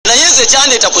nze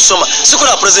kyandeta kusoma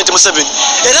sikola president Museveni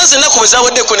era nze nakuweza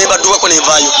wadde ko nembaduka ko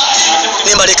nemvayo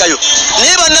nembalekayo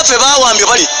naye bannaffe bawambye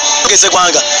bali geze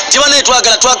kwanga tibane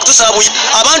twagala tusaba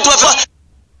abantu bafe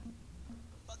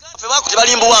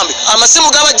bali mbuwambe amasimu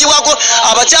gabajiwako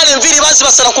abakyale enviri bazi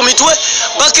basala ku mitwe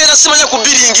bakeera simanya ku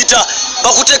biringita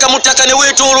bakuteeka mutaka ne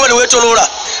wetolola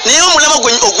naye omulama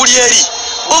gwe oguli eri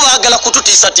bo baagala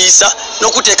kututiisatiisa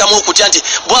n'okuteekamu okutya nti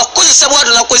bwakozesa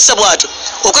bwato nakozesa bwato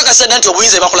okakasa nti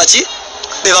obuyinza bakola ki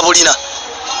be babulina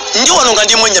ndi wano nga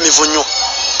ndi mwennyamivu nnyo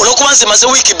olwokuba nze maze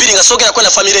wiiki 2 nga soogerako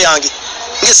na famire yange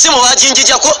ng'essimu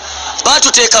baginjijako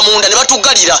baatuteeka munda ne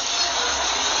batuggalira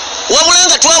wabula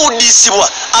nga twawuddisibwa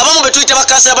abamu betuyita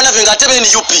bakansala banaffe nga ate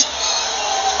NUP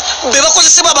be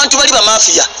bakozesebwa abantu bali ba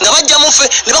mafia nga bajja mufe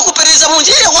ne bakupereza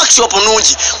bungi workshop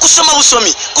nungi kusoma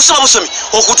busomi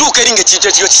okutuuka eri ng'ekintu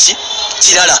ekyo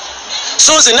kirala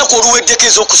so nze nnaku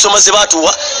oluweddekezo okusoma ze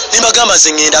baatuwa ne bagamba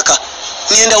ze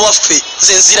ngenda waffe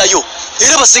ze nzirayo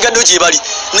era basigaddeyo gye bali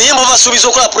naye mbo basuubiza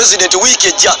okola president wiiki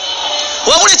ejja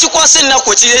wabula ekikwasa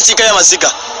ennaku ekiri ekinka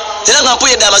y'amaziga era nga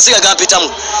mpuyedde amaziga gampitamu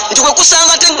nti kwe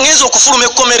kusanga ate ngenza okufuluma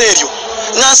ekkomero eryo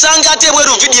nga nsanga ate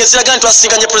ebweru vidiyo eziraga nti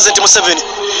twasisinkanye president Museveni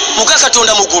muka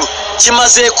Katonda muggulu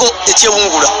kimazeeko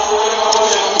ekyewungula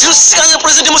tusikanye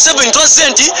president Museveni twazze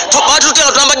nti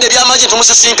batutera twambadde ebyamaje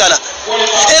tumusisinkana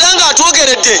era nga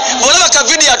atwogeredde olaba ka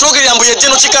vidiyo atwogerera mbu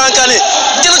yejjeno kikankane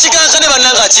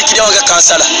bannanga akiikirya wanga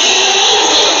kansala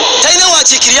talina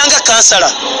wakiikiryanga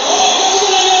kansala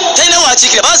talina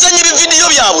wakiikirya bazanye ebividiyo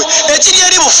byabwe ekiri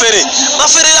eri bufere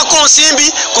bafererako nsimbi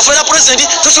kufera president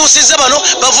tukyusize bano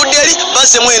bavudde eri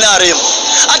bazzemu NRM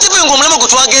ate bwe ng'omulama gwe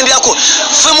twagenderako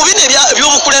ffe mu bino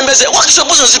ebyobukulembeze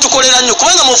workshop zo zitukolera nnyo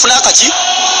kubanga mufuna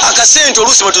akasente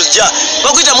oluusi bwe tuzija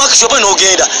bakuyita mu workshop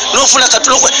n'ogenda n'ofuna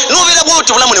katulokwe n'obeera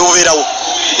bwoti bulamu ne bubeerawo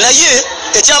naye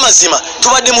ekyamazima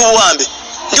tubadde mu buwambe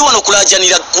ndi wano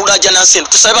kulajana nsendo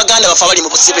tusabe baganda bafa bali mu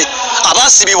busibe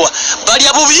abasibibwa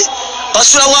balya bubi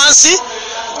basula wansi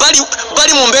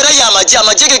bali mu mbeera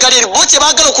y'amagye ge gali eri boche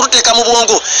baagala okututeeka mu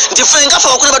bwongo nti ffe ngafa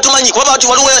bakule batumanyi kuba bantu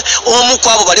waliwo omu ku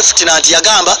abo balefutinanti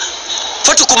yagamba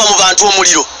ffe tukuma mu bantu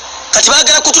omuliro kati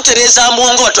baagala kututereeza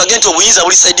mbwongo batwage nti obuyinza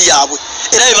buli saidi yaabwe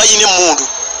era be bayina emmundu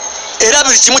era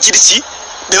buli kimu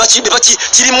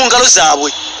kiri mu ngalo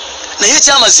zaabwe naye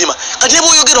ekyamazima kati ne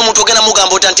bw'oyogera omuntu ogenda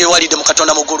mugamba ota nti ewalidde mu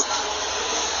Katonda muggulu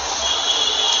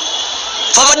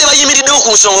fabadde bayimiriddewo ku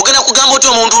nsonga ogenda kugamba oti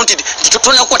omuntu nti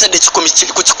tonakwatadde ku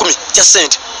 10 kya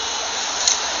sente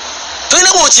tolina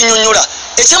bw'okinyonnyola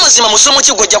ekyamazima musomo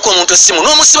kigwojjako omuntu essimu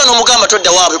n'omusiba n'omugamba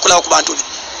todda waabwe kulaba ku bantu be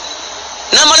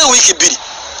n'amala wiiki 2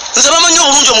 nze bamanyi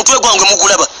obulungi omutwe gwange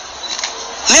mugulaba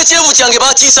n'ekyevu kyange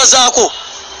bakinsazaako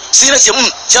sirina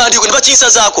kyandiiko ne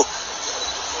bakinsazaako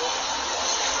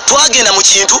twagenda mu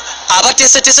kintu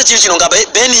abateeseteese kino nga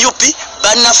NUP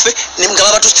bannaffe nga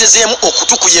babatutezeemu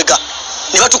okutukuyega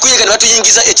ne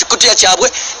batuyingiza ekikutiya kyabwe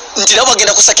nti nabo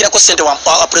bagenda kusakirako ssente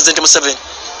wa president Museveni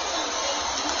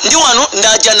ndi wano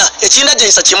ndajana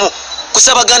ekindajanyisa kimu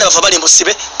kusaba baganda bafa bali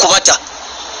mbusibe kubata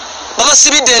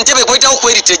babasibidde entebe kwetawo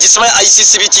kwerite gisima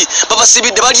ICC biki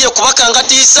babasibidde baliye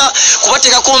kubakangatiisa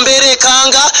kubateekako mbeera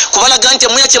ekanga kubalaga nti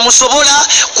muya kye musobola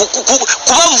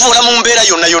kubavula mu mbeera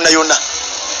yonna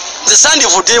nze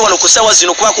sandivudde wano ku ssaawa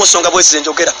zino kuba ku nsonga bwezi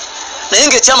zenjogera naye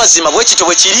ng'ekyamazima bwe kityo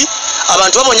bwe kiri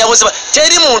abantu babonyabozi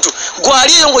teri muntu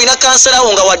gwaliyo ng'olina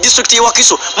kansalawo nga wa disitulikiti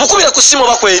y'Ewakiso mukubire ku ssimu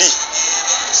oba kweri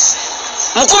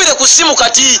mukubire ku ssimu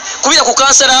kati kubira ku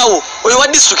kansalawo oyo wa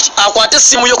disitulikiti akwate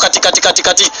essimu yo kati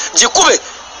gikube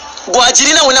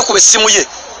gwagirina wena kuba essimu ye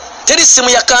teri ssimu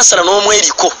ya kansala n'omu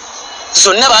eriko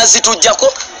zonna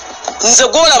baazitujjako nze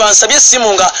gwolaba nsabye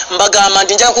essimu nga mbagamba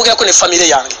nti njaga kwogerako ne famire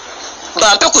yange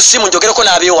bampe ku ssimu njogereko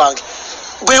n'abeewange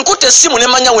bwe nkutte essimu ne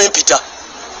manya wempita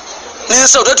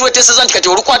n'ensawo tuweteeseza nti kati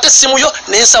olukwata essimu yo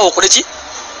n'ensawo okole ki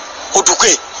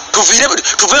otuke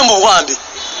tuve mu buwambe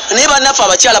naye bannaffe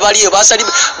abakyala baliyo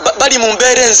bali mu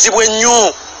mbeera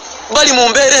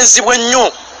enzibu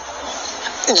ennyo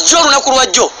jjo olunaku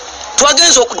lwajjo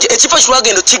twagenza ekifo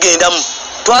kitwagenda kigendamu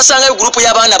twasangayo gurupu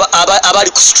y'abaana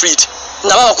abali ku street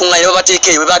nga babakuŋŋaanye babateeka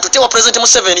eyo batutewa president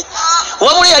Museveni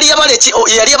wabula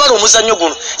yali abala omuzannyo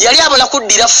guno yali abala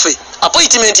kuddira ffe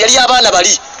appointment yali abaana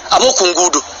bali ab'oku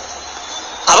nguudo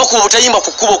abakuba obutayimba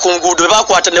ku kkubo ku nguudo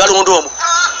bebakwata ne balonda omwo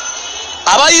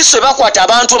abayiso bebakwata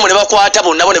abantu omwo ne bakwata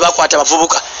bonna bo ne bakwata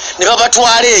abavubuka ne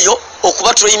babatwala eyo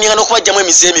okubatulayiminga n'okubajjamu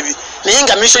emize emibi naye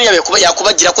nga mission yabwe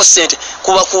yakubagirako ssente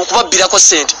kubabbirako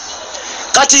ssente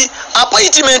kati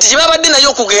appointment gye babadde nayo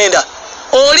okugenda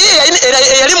oli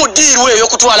eyali mu ddiiru eyo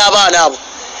okutwala abaana abo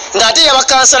ng'ate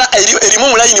yabakansala erimu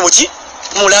mulayini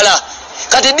mulala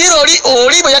kati ddiiru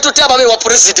oli bwe yatutte ababe wa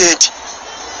pulezidenti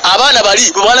abaana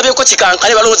bali bwana beko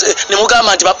kikankane baloze ne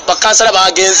mugamba nti bakansala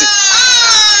bagenze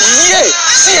ye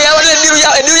si yabadde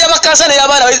ediru ya bakansala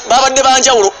y'abaana babadde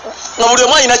banjawulo nga buli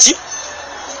omwana inaki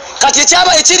kati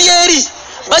ekyaba ekiri eri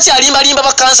bakyalimbalimba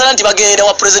bakansala nti bagenda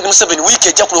wa President Museveni wiiki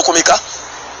ejja kulokomeka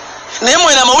naye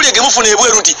mwena amawulire gemufuna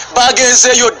ebweru nti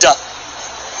bagenzeeyo dda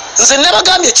nze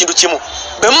nabagambye ekintu kimu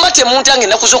bwe muba temuntange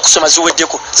ennaku z'okusoma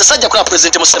ziweddeko nze sajja kulaba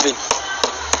President Museveni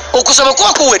okusoma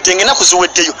kuba kuwedde ng'ennaku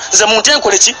ziweddeyo nze muntu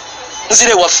enkole ki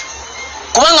nzire waffe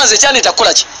kubanga nze kyaneta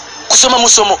kukola ki kusoma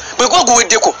musomo bwe kuba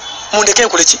guweddeko mundeke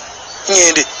enkole ki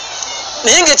ngende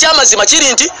naye ng'ekyamazima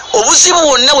kiri nti obuzibu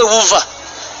bwonna bwe buva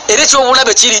era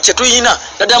ekyobulabe kiri kye tuyina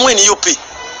naddamu NUP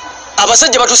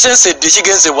abasajja batusensedde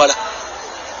ekigenze wala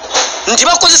nti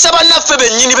bakozesa bannaffe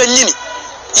bennyini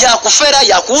yakufera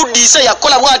yakuwuddisa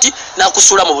yakukola bwati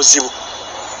nakusuula mu buzibu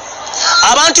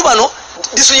abantu bano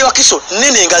diso ye wakiso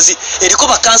nene ngazi eriko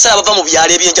bakansala bava mu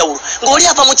byalo ebyenjawulo ng'oli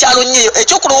ava mu kyalo nnyo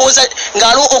ekyokulowooza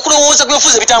ngalo okulowooza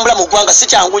kwefuza bitambula mu ggwanga si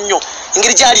kyangu nnyo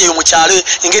engeri gyali eyo mu kyalo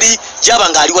engeri gyaba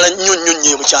ng'ali wala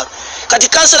nnyo mu kyalo kati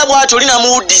kansala bwati oli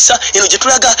namuwuddisa eno gye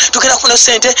tulaga tukera kufuna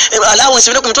ssente allowance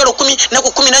bine ku mitwalo 10 naku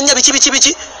 14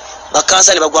 biki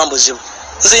bakansala ne bagwa mu buzibu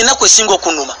nze ennaku esinga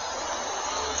okunnuma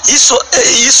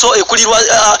iso ekulirwa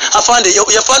afande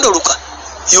yafande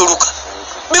yoluka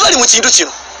bibali mu kintu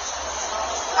kino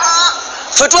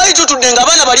fe twali tutudde nga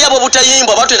abaana bali abo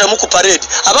butayimbwa batweta mu ku parade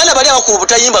abaana bali abo ku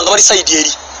butayimbwa nga bali side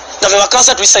eri nga fe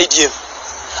bakansa tuli side eri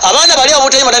abaana bali abo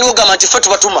butayimbwa nani ogamba nti fe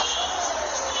tubatuma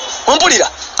ompulira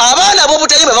abaana abo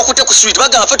butayimbwa bakutte ku street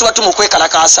bagamba fe tubatuma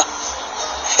okwekalakaasa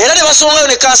era ne basongayo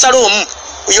ne kansala omu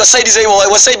yo side ze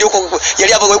wa side uko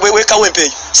yali abo wekawempe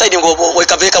eyo side ngo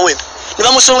wekaveka wempe ne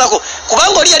bamusongako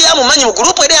kubanga oli yali amumanyi mu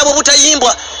group eri abo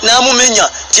butayimbwa n'amumenya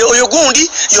ti oyo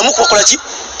gundi yomukukola ki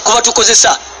kuba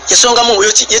tukozesa yasonga mu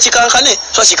yekikankane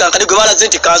so kikankane gwe balaze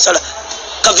nti kansala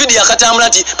ka video akatambula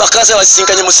nti bakansala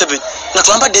basisinkanye mu 7 nga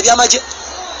twambadde ebyamaje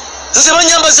nze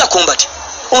banyambaza kombati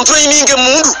ontweyiminge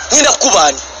mundu ngenda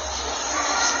kukubani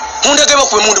mundageba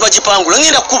kuwe mundu bagipangula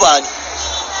ngenda kukubani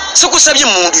sikusabye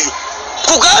mundu yo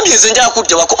kugambye nze nja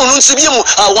kudde wako onunsibye mu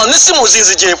awanesi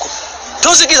muzinzi jeko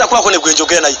tozikiza kwako ne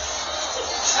gwenjogera naye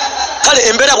kale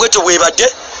embera bweto bwebadde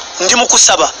ndi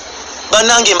mukusaba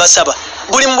banange mbasaba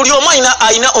buli omwana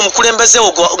aina omukulembeze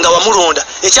ogwo nga wamulonda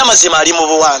ekyamazima ali mu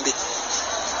buwambe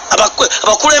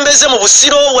abakulembeze mu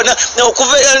busiro wona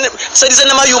okuva sadize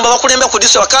ne mayumba bakulembe ku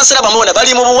diso bakansala bamona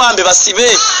bali mu buwambe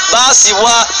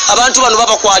basibwa abantu bano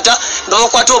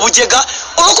babakwata obujega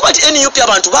olwokuba nti NUP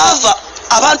abantu bava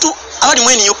abantu abali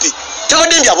mu NUP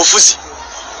tebadde mbya bufuzi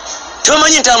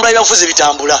tebamanyi ntambula y'abufuzi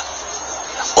bitambula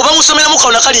oba musomera mu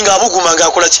kaona kali nga abuguma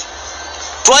ng'akola ki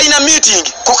twalina meeting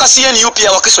kokasi NUP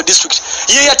ya Wakiso district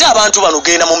ye yate abantu bano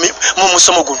genda mu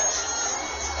musomo guno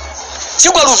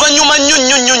kigwa luvannyuma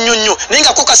nnyo naye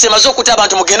nga kokasi emaze okuta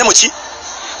abantu mugende muki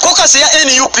kokasi ya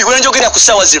NUP wenjogera ku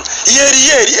ssaawa zino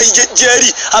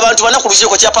yeri abantu bana ku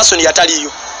lukiiko kya pasoni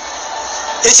yataliyo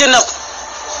ekyennaku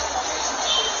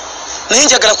naye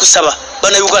njagala kusaba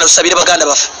bana Uganda tusabire baganda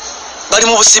baffe bali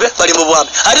mu busibe bali mu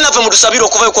bwambe ali naffe mutusabire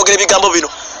okuva okwogera ebigambo bino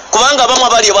kubanga abamu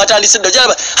abali batandise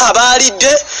ddala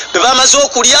abalidde be bamaze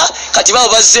okulya kati babo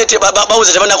bazete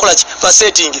bawuze tebanakola ki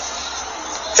basetting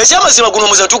ekyamazima guno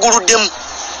muze tuguluddemu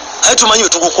aye tumanyi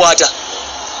tugukwata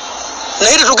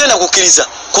naye tetugenda kukkiriza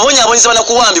kubonya abonyiza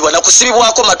banakuwambibwa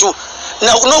nakusibibwako matu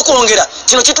n'okwongera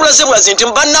kino kitulaze bulazi nti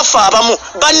bannaffe abamu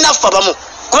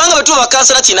kubanga betuba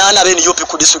bakansala 8 ab'e NUP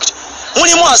ku district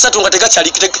mulimu 3 nga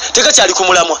tegakyali ku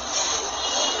mulamwa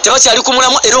tebakyali ku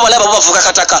mulamwa era obalaba bavuga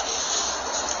kataka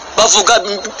bavuga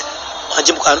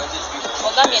aje mukano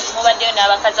ogamye nti mubaddeyo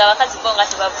n'abakazi bonga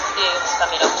tebavuddeyo ku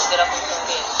kamera kubeera ku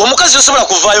ntongero omukazi osobola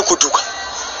kuvaayo kutuka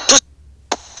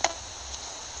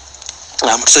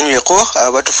amutusonyiweko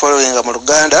abatufollowinga mu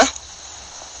Luganda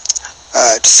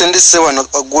tusendese wano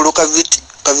waggulu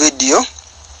ka video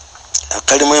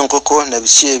kalimu enkoko na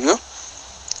biki ebyo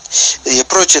ye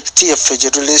project yaffe gye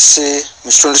tulese mu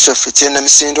kitundu kyaffe ky'e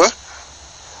Namisindwa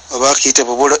oba kiyite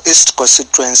Bubulo East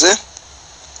Constituency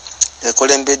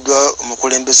ekolembeddwa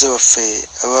omukulembeze waffe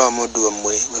abawamudu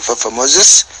wammwe Wefafa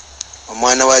Moses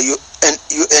omwana wa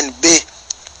UNB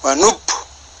wanup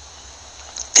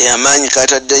amaanyi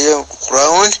kataddeyo ku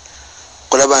ground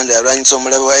kulaba nti alwanyisa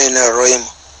omulabe wa NRM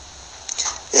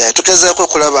tugezaako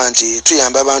okulaba nti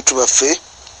tuyamba abantu baffe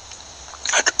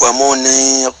wamu ne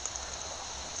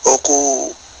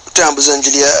okutambuza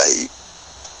enjiri ya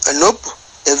nup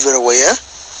everywhere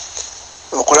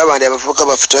okulaba nti abavubuka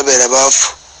baffe tebabeera baafu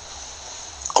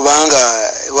kubanga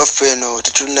waffe eno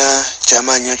tetulina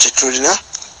kyamaanyi kyetulina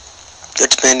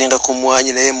yatupendinga ku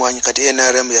mwanyi naye mwanyi kati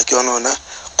NRM yakyonoona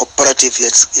cooperative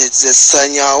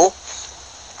yasanyawo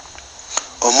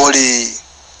omuli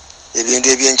ebintu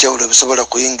ebyenjawulo bisobola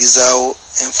kuyingizaawo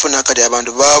enfuna kati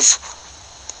abantu baavu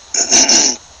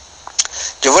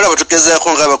Jovola batugezaako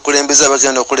ng'abakulembeze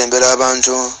abagenda okulembera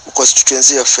abantu mu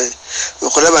constituency yaffe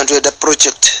okulaba abantu edda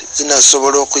project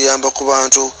zinasobola okuyamba ku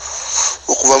bantu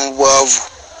okuva mu bwavu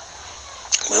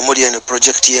mwe muli eno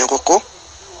project y'enkoko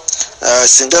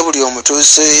singa buli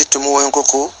omutuuse tumuwa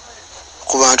enkoko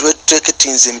ku bantu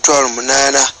betuteketinze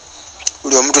 8,000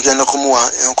 buli omu tugenda kumuwa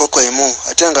enkoko emu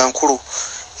ate nga nkulu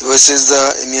ebeseza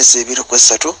emyezi 2 ku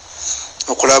 3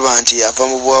 okulaba nti ava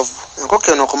mu bwavu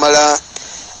enkoko eno okumala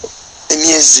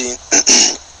emyezi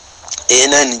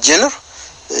 9 general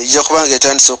ejja kubanga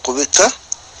etandise okubika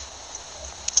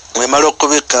mwemala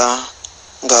okubika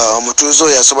nga omutuuze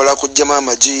oyo asobola kujjamu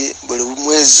amagi buli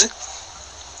mwezi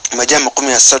amagi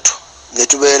 30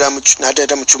 netubeera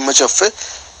n'ateeta mu kyuma kyaffe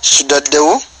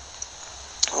kitudaddewo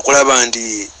okulaba nti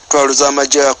twaluza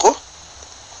amagi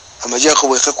ako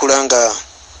bwekakula nga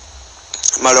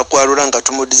mala okwalula nga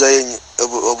tumuddizayo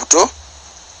obuto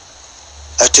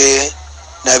ate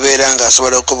nabeera nga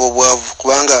asobola okuba obwavu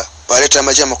kubanga bwaleeta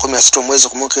amagi 30 omwezi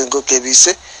kumukenkoko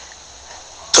ebiise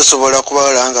tosobola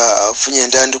kubala nga afunye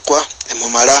entandikwa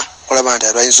emumala okulaba nti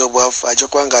alwanyisa obwavu ajja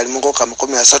kuba nga ali mu nkoko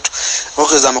 30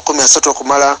 nkoko za 30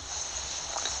 okumala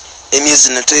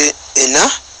emyezi nate 4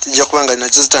 tijja kuba nga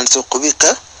nazo zitandise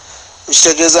okubika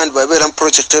kitegeeza nti bwabeera mu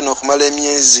project eno okumala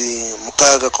emyezi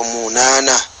 6 ku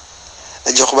 8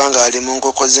 ajja kuba nga ali mu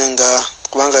nkoko zenga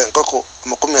kubanga enkoko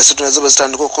 30 nazo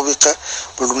bazitandika okubika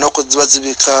buli lunaku ziba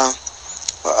zibika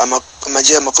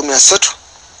amagi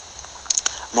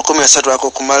 30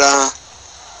 ako kumala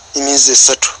emyezi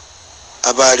 3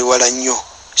 aba ali wala nnyo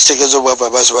kitegeeza obwavu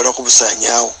abasobola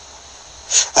kubusaanyaawo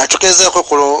atugezaako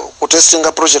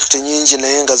kutestinga project nyingi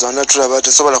naye nga zonna tulaba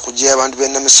tesobola kujja abantu b'e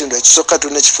Namisidwa ekisooka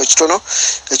tulina ekifo kitono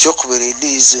ekyokubera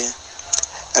ediize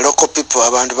local people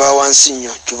abantu ba wansi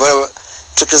nnyo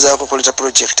tugezaako kuleta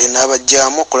project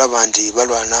n'abajjaamu okulaba nti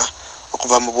balwana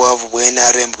okuva mu bwavu bwa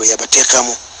NRM bwe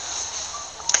yabateekamu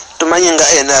tumanyi nga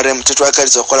NRM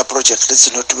tetwakaliza okukola project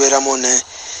zino tubeeramu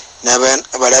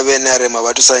n'abalabe NRM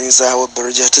abatusaanyizaawo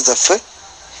project zaffe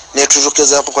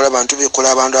netutugezaako okukola abantu bikola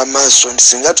abantu amaaso nti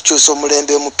singa tukyusa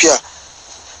omulembe omupya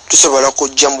tusobola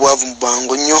kujja mu bwavu mu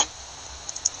bwangu nnyo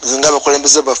nga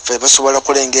abakulembeze baffe basobola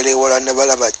kulengera ewala ne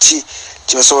balaba ki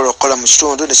kibasobola okukola mu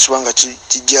kitundu nekiba nga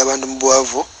kijja abantu mu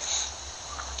bwavu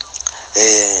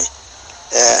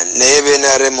naye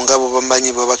BNRM nga bo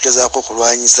bamanyi babagezaako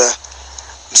okulwanyisa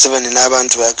Museveni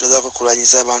n'abantu bagezaako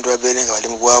okulwanyisa abantu babeere nga bali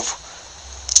mu bwavu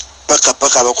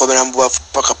paka abakomera mu bwavu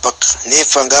paka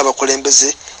nefa nga abakulembeze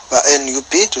ba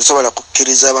NUP tusobola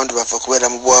kukkiriza abantu baffe okubeera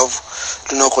mu bwavu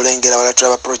tulina okulengera wala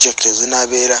tulaba project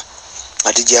ezinabeera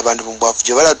atijja abantu mu bwavu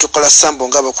gye bala tukola sambo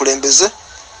nga abakulembeze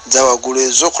zawaggulu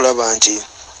ezo okulaba nti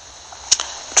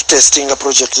tutestinga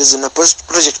project zina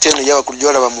project eno yawaggulu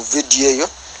gyolaba mu video eyo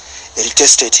eri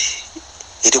tested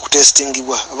eri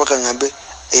kutestingibwa abaka ngambe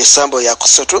esambo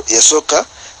yakusatu yasooka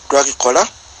twakikola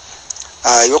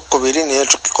yokubiri naye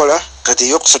tukikola kati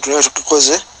yokusatu naye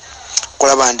tukikoze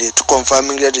kulaba nti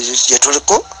tukonfirming yet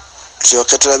tuliko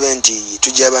tulyoke tulabe nti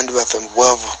tujja abantu baffe mu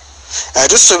bwavu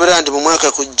tusuubira nti mu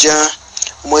mwaka kujja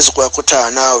omwezi gwa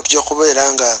kutaano tujja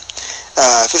kubeera nga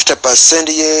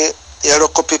 50% ya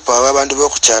local people abantu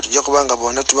b'okukyalo tujja kuba nga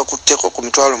bonna tubakutteko ku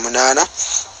 8,000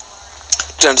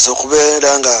 tutandise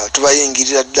okubeera nga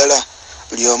tubayingirira ddala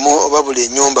buli omu oba buli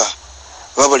ennyumba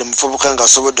oba buli muvubuka nga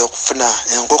asobodde okufuna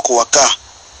enkoko waka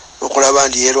okulaba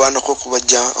nti yeerwanako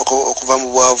okuva mu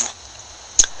bwavu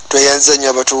tweyanza nnyo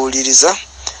abatuwuliriza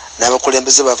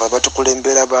n'abakulembeze baffe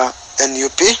abatukulembera ba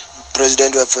NUP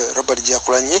president waffe Robert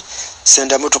Jakulanyi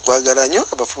sendamu tukwagala nnyo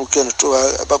abafubuka eno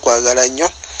bakwagala nnyo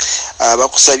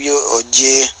bakusabye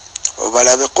ojje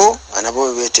obalabeko nabo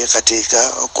beteekateeka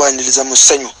okwaniriza mu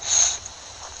ssanyu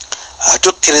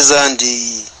tukkiriza nti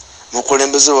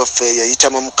mukulembeze waffe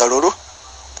yayitamu mu kalulu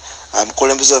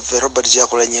mukulembeze waffe Robert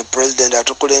Jakulanyi president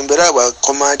atukulembera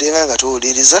bwakomandinga nga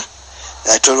tuwuliriza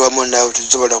atolwamu naawe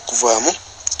tusobola okuvaamu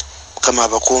mukama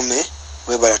abakuume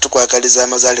webala tukwagaliza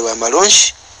amazaalibwa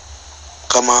amalungi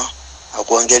mukama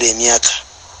akwongera emyaka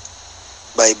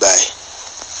bye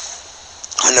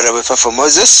Honorable Fafa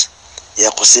Moses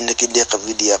yakusindikidde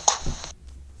akavidiyo ako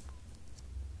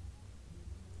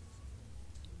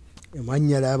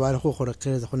emanyala abaliko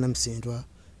okukolekereza ku Namisidwa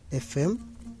FM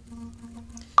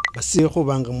basieko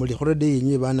banga muli horode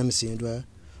yenywe ba Namisidwa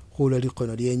hula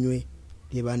likono lyenywe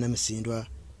lye ba Namisidwa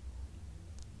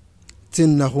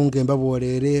tinna hungemba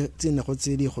bolere tinna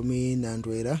kotsiri khomi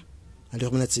nandwera ali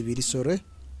khomi 2 sore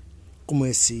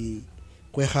kumwesi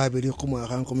kwe khabiri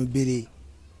kumwaka 2023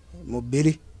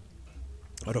 mubiri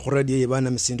ora ku radio ye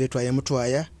bana misindo etwaye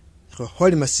mutwaya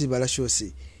holi masiba la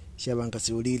shosi shabanga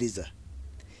siuliliza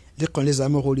likoneza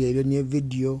amahuli ebyo ne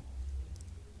video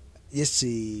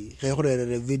yesi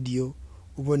khorere video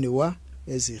ubonewa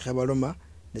ezi khabaloma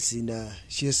nesinda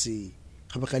shesi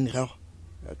khabakani kha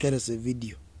kerese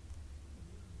video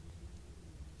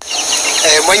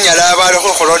mwanyala abali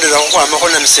khulondela khukhwama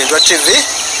khuna Namisidwa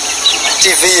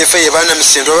TV yefe yebana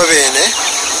Namisidwa babene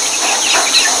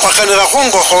kwakanira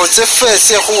khungokho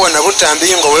tsefese khuwona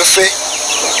butambi ngo wefe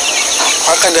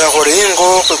kwakanira khuri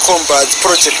ingo kwikomba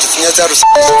project tsinyatsa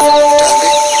butambi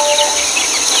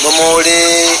momole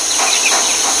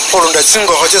khulunda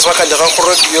tsingokho tsesi kwakanira khu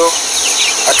radio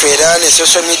atwera ne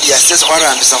social media tsesi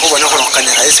khwarambisa khubona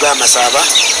khulukanira esi bamasaba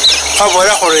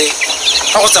khabola khuri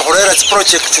akutsa khurera tsi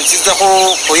project tsitsa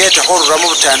khuyeta khurura mu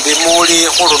butambi muli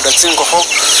khulunda tsingokho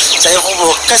tsaye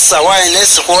khubokesa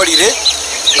wines khwolile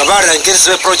nga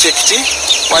barangirize project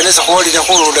wines khwolile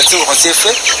khulunda tsingokho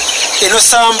tsefe ino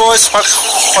sambo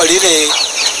khwolile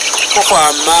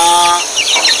khukhwama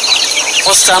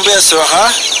khusambo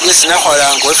yasoha yesi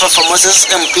nakholanga wefafa Moses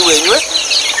MP wenywe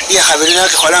yakhabili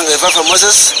nakikholanga wefafa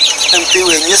Moses MP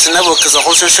wenywe sinabokesa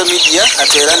khu social media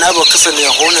atwera nabokesa ne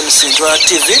khu Namisidwa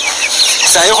TV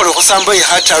sayi khuli khusambo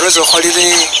yakhataro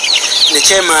zokholile ne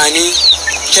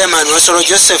chairman wasolo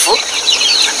Joseph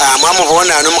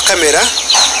mwamubona ano mukamera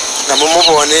nga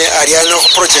mumubone ali ano khu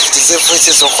project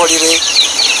zefe zokholile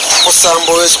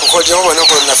khusambo wesi khukholile khubona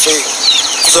khuli nafe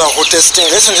kuzoba khu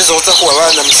testing esi ndizo khutsa khuwa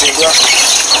bana Namisidwa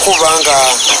khubanga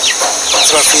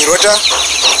sibafirwa ta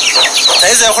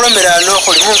taiza khulomera ano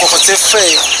khuli mungokho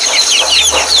tsefe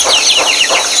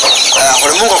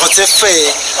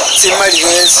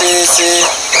tsimalile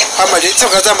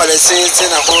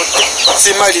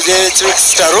tsimalile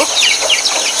tsiwekisitaro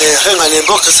khenga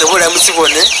nembokese bulamu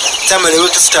tsibone tsamale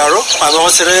wekisitaro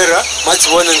khwamakhosirera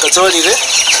matsibone nga tsolile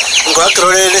nga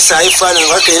wakirolele saifana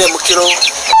nga wakaile mukilo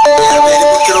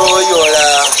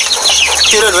yola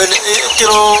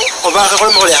kilo obakhe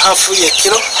khulemakhole hafu ye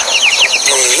kilo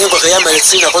ingokho yamale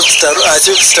tsinakho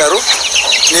tsiwekisitaro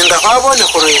nenga khwabone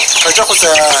khuri khacha khutsa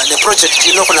ne project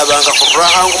ino khunabanga khurura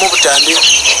hangu mu butambi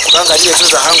kubanga aliye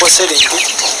tuza hangu selling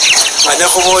ngane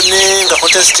khubone nga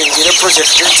khutestingile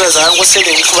project tuza hangu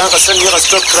selling kubanga selling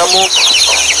yakastokramu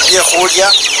yekhulya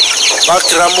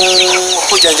bakiramu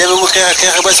khujanjabe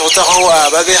bukekhe basi khutsakho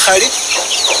babekhali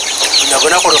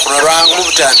nabona khuri khurura hangu mu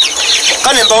butambi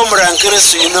kane mbawo murangire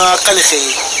sino akalikhe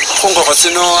khungokho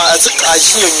tsino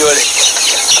achinyonyole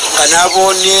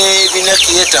kanabone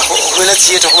binakiyeta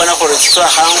khubona khuri tsitwa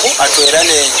hangu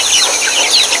atwerane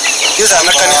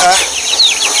yizanakanika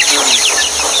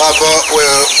papa we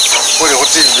uli khu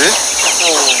TV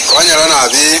wanyala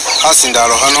nabi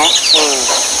asindalo hano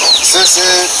sese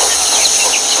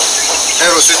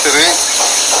ero sitri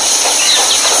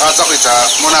atsa khwitsa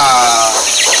muna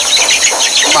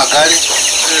magali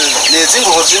ne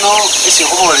tsingokho tsino isi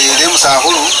khubolele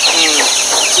musakhulu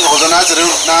tsingokho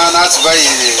tsona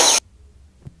natsibayile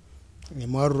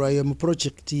mwarurayo mu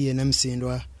project ye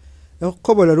Namisidwa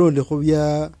ekhukobola lundi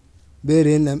khubya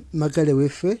bere na magale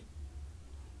wefe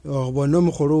obona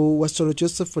omukholo wa Solo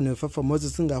Joseph ne Fafa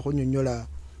Moses nga khunyonyola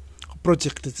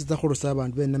project tsitsa khulusa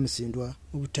abantu be Namisidwa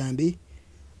mu butambi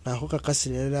akho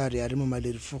kakasirela ari mu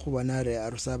malerifu khubona ari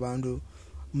arusa abantu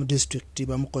mu district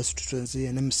ba mu constituency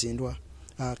ye Namisidwa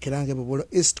kirange bubulo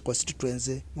East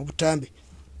constituency mu butambi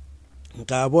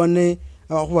ngabone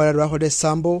akhubala lwakhole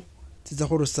sambo tsitsa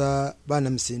khurusa bana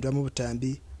Namisidwa mu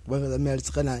butambi kubanga zamali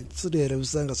tsikana tsirere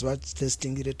usanga swa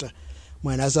testing leta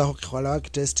mwana asa khokhola wa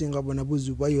testing abona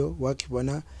buzu bayo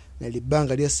wakibona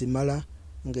nelibanga lya simala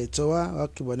ngaitsowa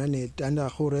wakibona ne tanda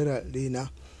khurera lina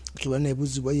kibona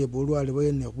nebuzu bayo bulwale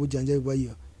bayo ne bujanja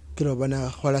bayo kilo bana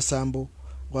khola sambo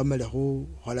kwamale khu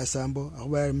khola sambo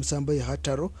akubala musambo ya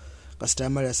hataro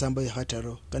kastamala ya sambo ya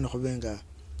hataro kana khubenga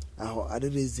aho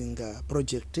arizinga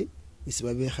project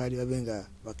isibabe khali babenga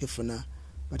bakifuna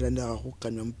batanda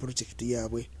khukanywa mu project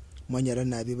yabwe mwanyala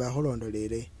nabi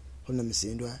bakholondolele khu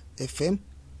Namisidwa FM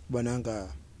bananga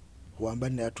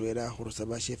wambane atwera khurusa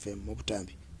ba FM mu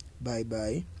butambi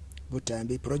bye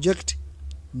butambi project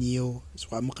niyo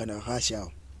swamukana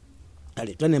khashao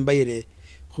ali tane mbayire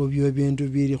khubyo bintu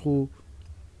biri khu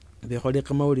bekhole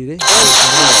kamaulire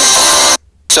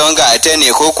songa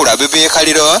atene khokula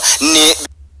bibekhaliro ni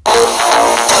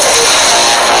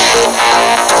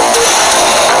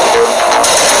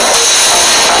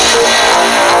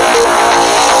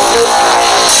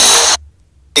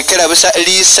ikelabusa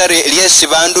lisari lyesi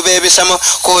bandu bebisamo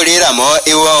kuliramo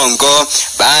iwongo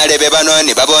balebe bano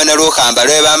ni babona lukhamba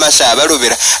lwe bamasa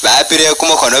balubira bapire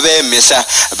kumukono bemisa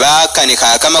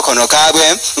bakanika kamakono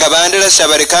kabwe nga bandelesa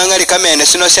bali kangali kamene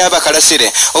sino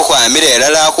syabakalasire ukhwamira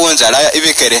elala khunzala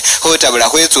ibikere khutabula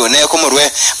khwitsune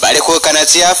kumurwe bali khukana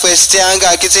tsiyafu esityanga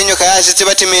akitsinyoka yasi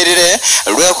tsibatimilire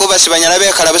lwekhuba sibanyala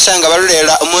bekhala busa nga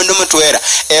balulela umundu mutwela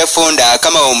efunda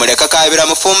kamawumule kakabira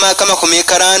mufuma kamakhumi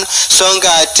karano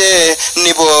songa ate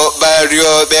nibo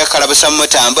balyo bekhala busa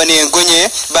mutambo ningunye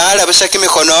bala busa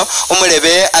kimikhono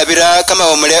umulebe abira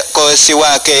kamawumule kosi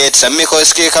wake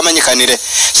tsamikoski kamanyikanire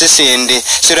sisindi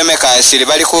siremeka siri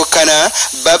bali khukana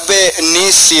babe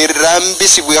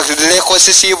nisirambisibwileko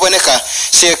sisiboneka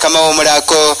sie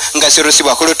kamawumulako nga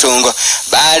sirusibwa khulutungo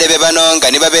balebe bano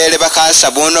nga nibabele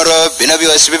bakasa bunoro bino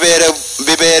byosi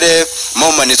bibere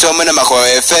mumonitso omuna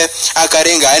makhoefe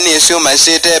akaringa anisi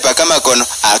umasite pakamakono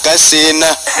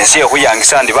akasina nisiye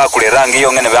khuyangisa ndi bakule rangi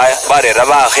iyo ngene barera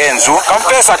bakhenzu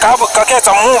kampesa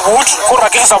kaketsa mubutu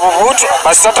kurakisa bubutu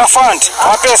basata fund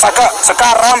kapesa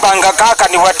sakarambanga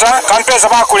kakaniwata kampesa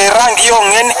bakule rangi iyo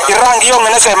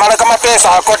ngene semala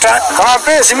kamapesa akota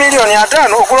kamapesa milioni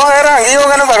 5 okuloa rangi iyo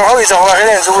ngene bali khawisa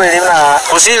khwahelenzu welina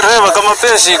usireba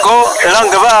kamapesa iko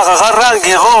elange baka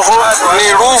rangi khofo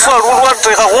ni lufa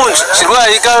lulwatekha khunzi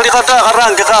silwayika likhata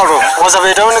kharangi khalo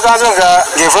wasabetawuni kanzonga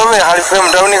ngefwe khali fwe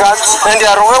mutawuni kanzo endi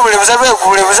aruwe buli busa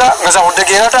bekule busa ngasa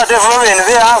kutegera tate fwe bene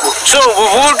byabo so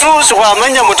bubutu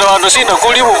sikwamenya mutawando sinda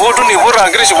kuli bubutu ni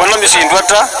burangiri sibona misindwa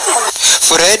ta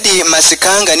Fredi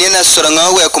Masikanga nina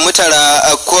solangawe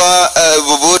kumutala kwa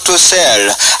Bubutu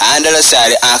sel andala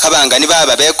sali akabanga ni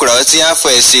baba bekula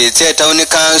otsiafwesi tse town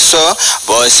council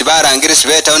bosi barangiri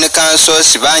sibe town council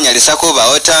sibanyalisa kuba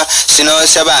ota sino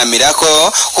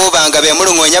shabamirako kubanga be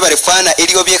mulungonya barifana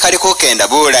iliyo byekali kukenda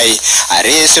bulayi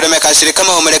ari siromeka siri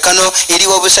kama omulekano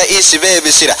iliyo busa isibe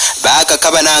bisira baka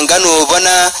kabananga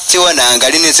nubona tiwonanga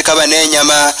lini zikaba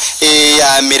nenyama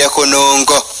ya mireko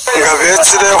nungo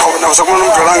ngabetsire nabusa kuno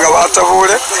mutolanga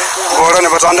batabule bora ne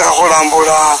batandika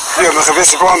kulambula iyo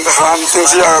mekebesi kwambeka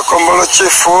inzi ya kombolo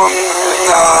chifu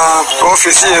na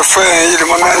ofisi yefe ili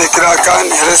mamani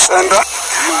kirakani resenda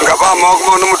ngabama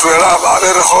okumuntu mutwela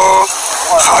babereho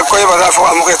hakoye barafu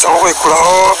amuketsa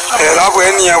kwikulaho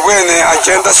elabweni yabwene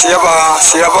agenda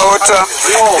siyaba ota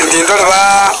indindole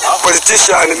ba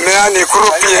politician meani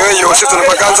group yewe yose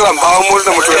tunabakanzira mbaho muri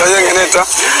mutwela yengeneta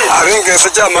arengese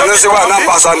jamanesi bana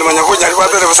mbasana manyakunya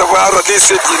libabere busa kwa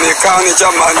RDC ni kani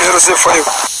jamanero se5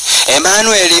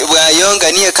 Emmanuel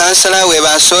bwayonga niye kansala we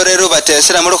basorero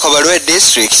batesera muri khobalwe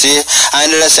district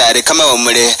andela sari kama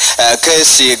omule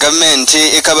kesi government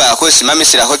ikaba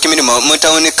kusimamisira ko kimirimo mu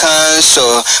town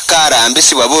council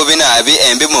karambisi wabubi nabi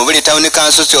embi mu buli town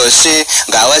council cyose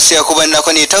ngawasiye kubonera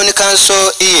ko ni town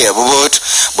council iye Bubutu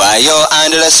bwayo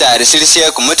andela sari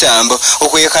silisiye ku mutambo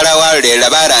okuyekala walera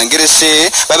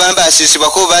barangirisi babamba asisi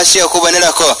bakubasiye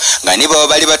kubonera ko nganibo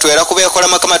bali batwera kubekola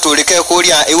makamatulike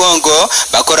kulya iwongo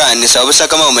bakoranisa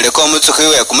obusaka mu muleko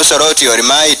omutsukiwe ku musoroti yori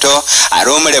maito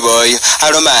aromule boy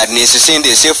aromari ni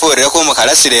sisindi sifure ku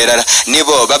mukalasirera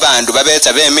nibo babandu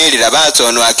babetsa bemilira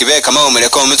batsono akibeka mu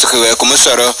muleko omutsukiwe ku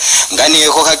musoro ngani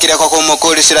ko kakire ko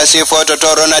kumukulisira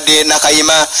sifoto Ronald na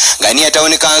Kayima ngani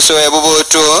town council e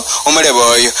Bubutu umule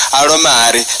boy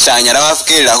aromari sanyara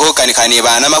wafukira ko kanikani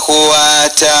bana makuwa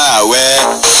tawe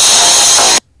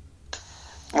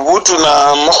Bubutu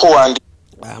na makuwandi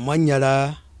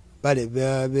mwanyala bale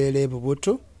babele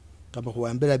Bubutu kaba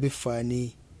kuambela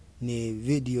bifani ni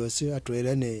videos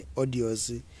atwela ne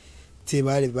audios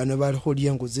tibale bano bali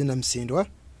khulya nguzi na Namisidwa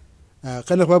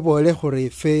kana kwabole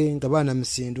khurife ngabana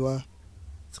Namisidwa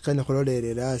kana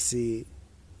khololerera asi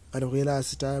kana khuyela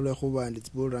sitalwe khubandi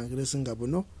tsiburangire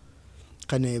singabuno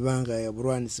kana ibanga ya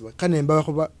burwanisi kana imba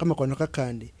khuba kamakono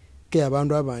kakandi ke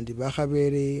abantu abandi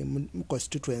bakhabere mu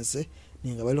constituency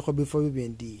ninga bali kho bifo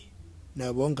bibindi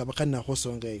nabonga bakana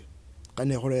khosongeyo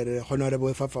kana khorere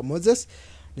honorable Fafa Moses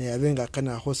ne yabenga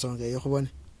kana khosongeyo khubona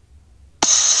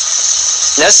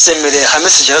nasemere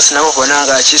hamisi just nabo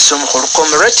bonanga chisomo kholu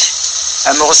comrade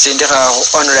amakusindika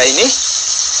online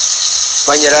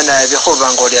banyarana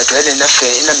bikhubango lya twele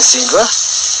nafe Namisidwa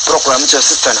program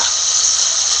chositana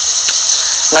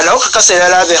ngalo kakasela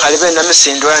labe khalibe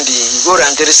Namisidwa ndi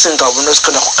borangeri singa buno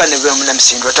sikana khukane be mu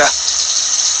Namisidwa ta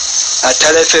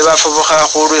atalefe bafubuka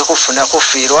khulwe khufuna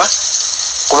khufirwa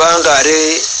kubanga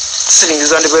ari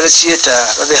silingizo ndi bele theater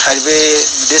babe khalibe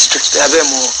district abe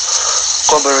mu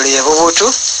kombolole ya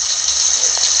Bubutu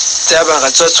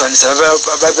tabanga tsotswanisa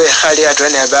babe khali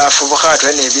atwane bafubuka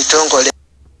atwane bitongole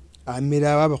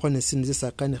amira baba khone sinzi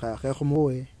sakani kha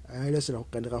khumuwe ayelesera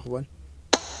khukandika khubona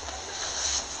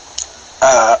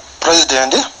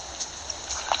president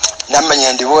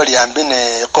namanya ndi boli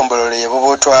ambine kombolole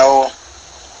bobotwawo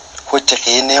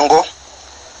kweteke nengo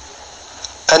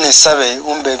kane sabe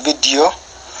umbe video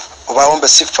oba umbe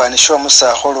sifani sho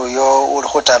musa holo yo uli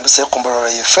khutambisa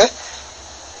kombolole yefe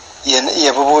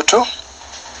ye Bubutu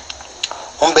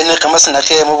umbe ne kamasina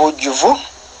ke mu bujuvu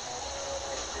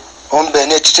umbe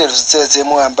ne titero zeze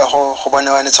muamba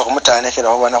khobana wanetsa khumutanekera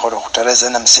khobana kholo khutareza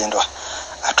Namisidwa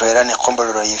atwera ne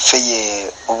kombolole yefe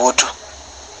ye Bubutu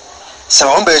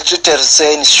saba umbe titero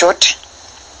in short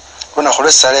kuna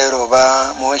khulesa lero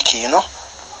ba mu wiki ino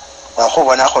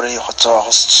wakhubona khole khutsowa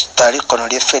khutali kono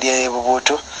lyefe lye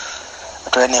Bubutu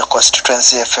atwera ne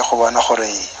constituency yefe khubona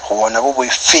khole khubona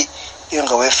bubwifi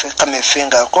inga wefe kama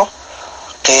ifingako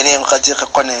kere ngati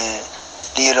kone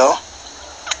liro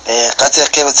kati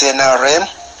kebetse na NRM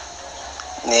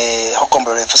ne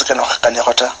hokombole fusuka no kane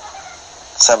khota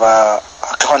saba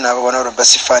akona bona ro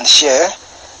basi fan share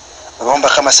bomba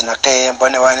kama sina ke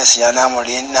mbone wane siyana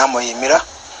muri namo yimira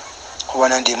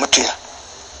kubona ndi mutu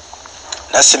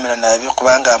nasimira nabi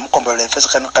kubanga mukombole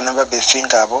fusuka no kana ba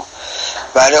befingabo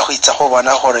bale khitsa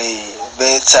khobona gore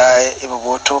betsa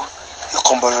Bubutu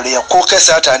ikombolole kuke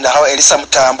satanda hawo elisa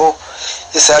mutambo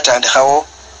isatanda hawo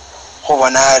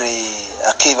khubonare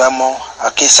akibamo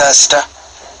akisasta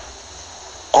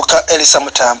kuka elisa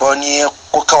mutambo ni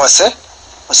kukawase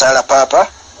usala papa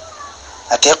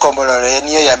ate kombolole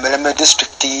niyo ya Embezzlement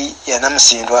district ya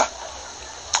Namisidwa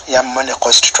ya Mane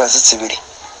constituency civil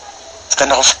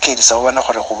kana kufikirisa ubona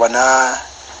khubona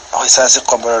akisasa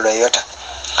kombolole yota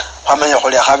kwamanya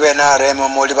khuli khabe na remo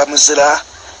muli bamuzira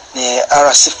ni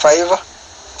RC5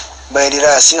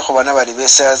 bayirasi khubana bali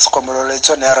besa zikombolole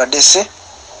tso ne RDC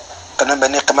kana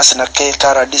bane kamasina ke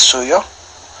RDC yo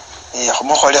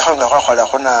khumukhole khanga khakhola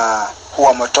khuna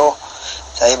huwa moto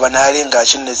sayibana linga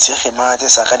chine tsikhimate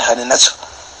sakani khane natso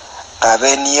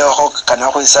kabeni yo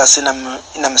kana khu isasi na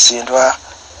Namisidwa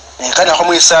ne kana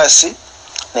khu isasi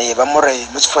ne bamure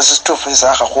mutsifose stofu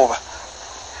isa khakhuba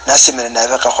nasimira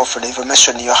nabe ka khofula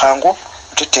information yo hangu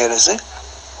tutereze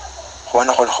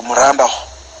khona kholi khumuramba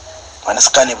wana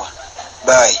skanibwa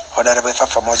bye honorable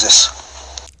Fafa Moses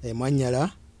mwanyala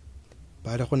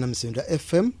bale khona Namisidwa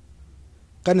FM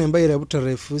kana mbayira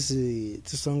butarefusi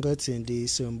tsonga tsindi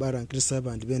sombara nkirisa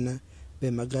abandi bena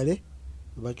bemagale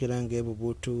bakirange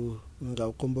Bubutu nga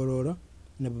ukombolora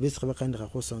na bubisi bakandika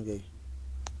khusonge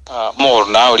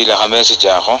morna ulila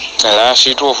khamessage akho ala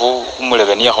shitufu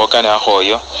umulebenia khokana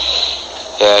akhoyo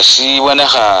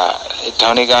sibonekha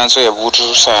town council ya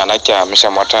Bubutu sana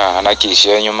kyamisa mota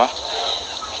anakishe nyuma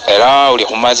era uli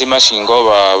khumazi masingo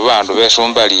bandu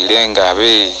besumbalile nga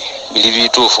be bili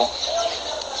bitufu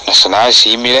nasana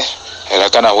simile era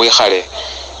kana wikhale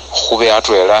khube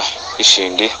atwela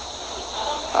isindi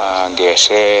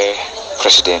ngese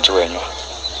president wenyu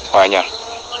wanyala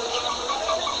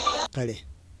kale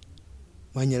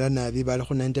wanyala nabi bali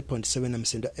khu 90.7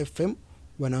 Namisidwa FM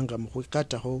wananga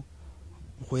mukhikataho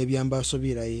khwebyambaso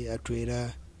bilayi atwela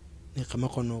ne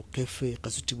kamakono kefe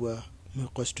kasutibwa mu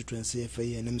constituency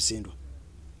yefe ya Namisidwa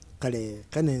kale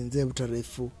kane nze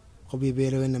butarefu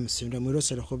khobibelewe Namisidwa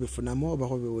mwirosele khobifunamo oba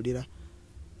khobiwulira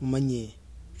mumanye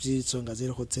zitsonga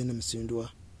zile khotsena Namisidwa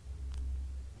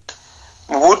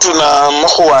Bubutu na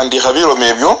makhuwandikha bilome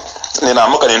ebyo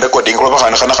nenamaka ne recording kuba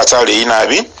bakhana khana khatsale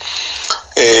inabi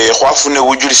khwafune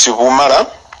bujulisi bumala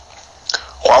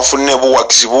khwafune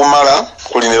buwakisi bumala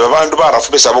kuli ne babandu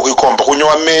barafu besabo kwikomba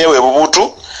kunyowa meya we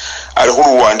Bubutu ali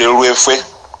khuluwande lwefwe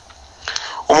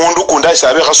umundu kundi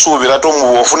asabe khasubira to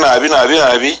mubofu nabi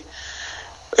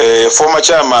former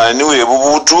chairman we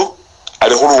Bubutu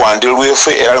ali khuluwande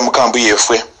lwefwe era ali mukambu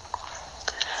yefwe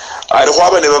ali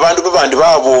khwaba ne babandu babandi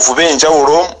babofu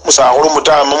benjawulo musakhulu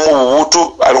mutama mu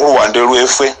Bubutu ali khuluwande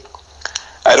lwefwe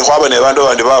ali khwaba ne babandu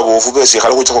babandi babofu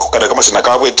besikhale khutsakukana kamasina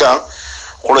kabwe ta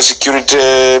khula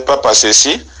security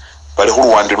purposes bali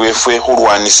khuluwande lwefwe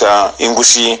khulwanisa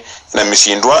ingusi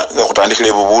Namisidwa nga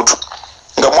khutandikhile Bubutu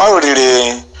nga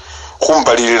mwalolile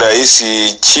khumbalilila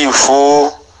isi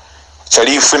chifu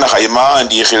chalifu na khayima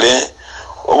andikhile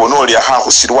obunoli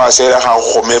akhakhusirwa sera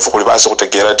khakhomefu khuli basi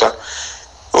khutegera ta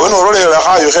onolela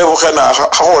khayo khebukhana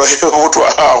khakhola Bubutu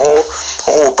akho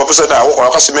okhupapusa nawo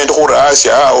khola khasimenti khura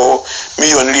asya awo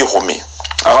million 10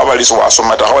 akhabaliso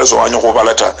wasoma ta khawaliso wanyo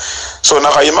khubala ta so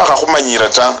nakhayima khakhumanyira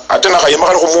ta ate nakhayima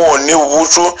khali khumuone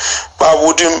Bubutu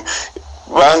babuti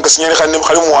banga sinyali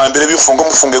khali muambire bifungo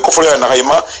mufunge kofulera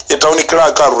nakhayima ya town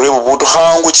clerk arure Bubutu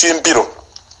khangu chimpiro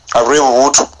arure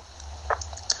Bubutu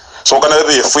so kana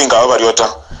bebe yefuinga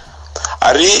abariota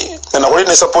ari na kholi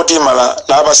ne support imala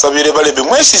nabasabire balebe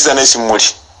mwesiza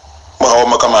nesimuli mwawo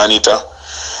makamanita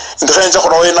ndikhenza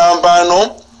kholowe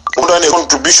nambano umuntu ane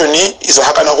contribution isa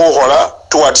hakana kuhola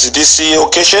towards this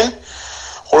occasion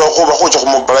kuba kuja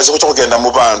kumubalaza kuja kugenda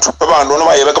mu bantu ono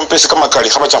baye kampesi kama kali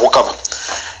kama cha kukaba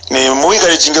ne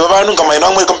muigale jinge babantu kama ino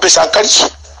amwe kampesi akali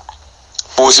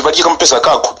bosi baji kampesi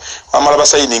kako amala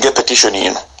basayininge petition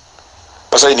ino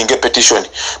basayininge petition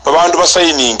babantu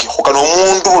basayininge kukana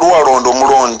umuntu olwarondo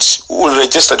mulondi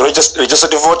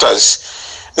registered voters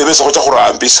nebesa kuja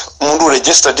kurambisa umuntu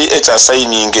registered echa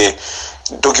sayininge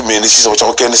document sisa kuja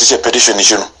kukendesa petition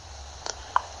ino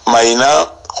maina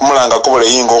kumulanga kobola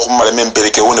yingo kumala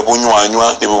mempereke one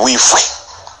bunywanywa ne bwifwe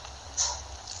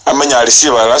amanya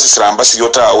alisiba lasiramba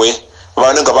siyotawe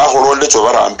bantu nga baholonde cyo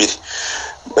barambire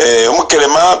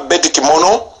umukelema bedi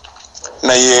kimono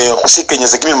naye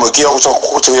kusikenyeza kimimo kiyo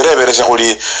kucyereberesha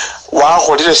kuli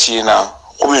waholire sina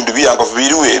kubindu byanga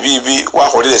bibiriwe bibi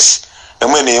waholire si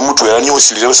namwene mtu era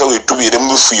nyusilire basa witubire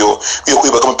mufuyo yo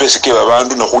kwiba kama pesi ke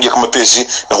babantu na kulya kama pesi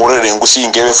na kurere ngusi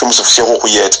ngebe fe musufishe ko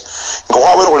kuyeta ngo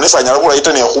kwawe ko nesanya kula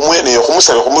itane kumwe ne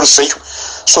kumusabe kumuruseyo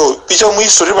so picha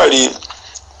muisori bali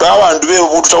babantu be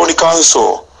bubutu town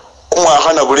council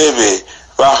kumwahana bulebe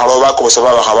bahalo bakobosa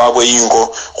babakhababwe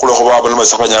yingo kulo ko babona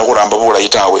basakanya kuramba bula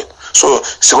itawe so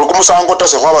sikulu kumusango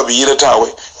tase kwaba biyire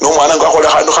tawe no mwana ngakole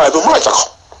handu khabe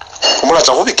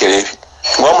mulacha kubikelebi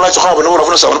ngwamulacha kwaba no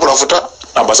burafuna sabona burafuta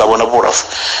ambasabona burafu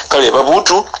kale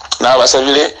babutu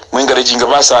nabasabile mwingare jinga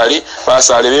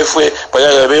basali befwe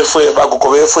bayaya befwe baguko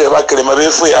befwe bakelema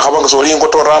befwe akhabanga solingo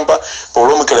toramba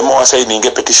bolo mukelema wa signing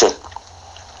petition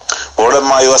bolo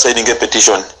mayo wa signing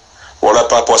petition wala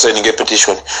papa wa signing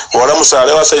petition wala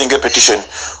musale wa signing petition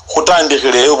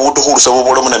khutandikile obutu khulusa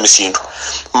bolo muna misindu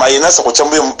mayina sa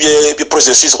kuchambuye bi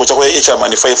processes kuchakwa echa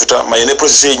mani 5 ta mayine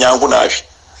process yenyangu nabi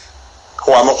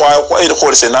wama kwa ile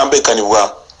khole senambe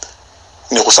kanibwa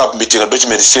ni kusubmitinga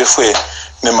document chefwe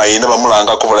ne mayina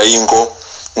bamulanga kobola yingo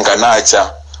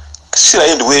nganacha sira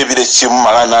yindi webile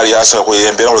chimalana ali asa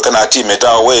kuyembera olekana ati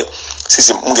metawe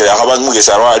sisi mungere akabantu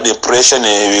mugesa rwa depression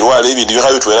ebirwale ibindi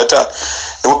bikabitwelata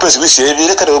ubupesi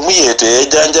bisebile kale muyete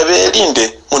ejanja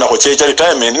belinde muna kochecha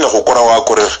retirement na kokora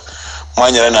wakorera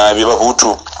mwanya na abiba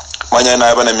butu mwanya na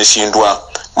abana misindwa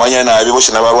mwanya na abi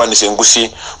boshina barwanise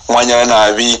ngusi mwanya na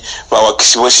abi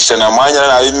bawakisiboshi na mwanya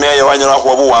na abi meya wanyala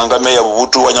kwa buwanga meya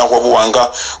bubutu wanyala kwa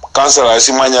buwanga councilors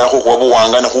mwanya kwa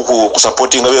buwanga na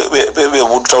kusupportinga be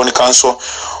bubutu town council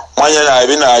mwanya na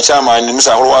abi na chairman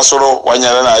misakolo wasolo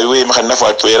wanyala na abi we mkhana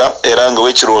fatwera eranga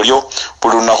wechirolyo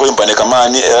buluna ko impane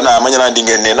kamani era na mwanya na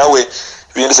ndingene nawe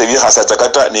biyendese bihasa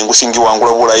takata nengusingi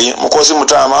wangula bulayi mukozi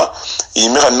mutama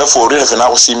imika nafori na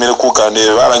kusimira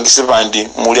kukande barangise bandi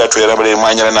muri atwera bare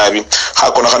mwanyala nabi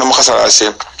hakona kana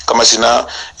mukhasalase kama sina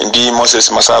ndi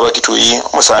Moses Masaba kituyi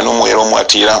musanu mwero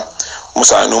mwatira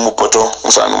musanu mupoto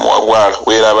musanu mwabwala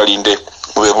wera balinde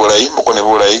mube bulayi mukone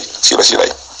bulayi sira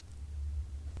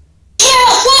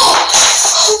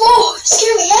Whoa,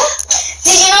 scare me, huh?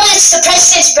 Did you know it's the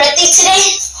president's birthday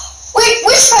today?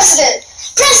 Which president?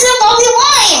 President Bobby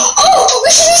Wine! Oh, we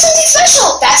should do something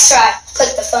special! That's right.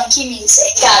 Put the funky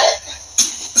music. Got it.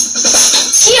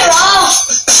 Kira!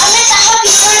 I meant the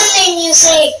happy birthday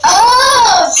music.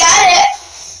 Oh, got it.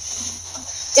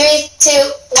 3,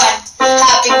 2, 1.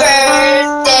 Happy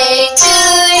birthday to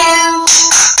you.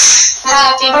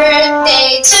 Happy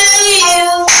birthday to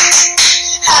you.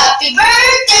 Happy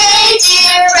birthday,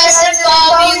 dear President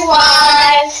Bobby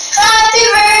Wine. Happy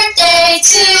birthday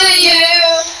to you.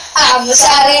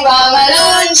 Amusaliwa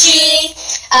malunji,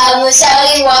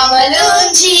 amusaliwa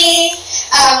malunji,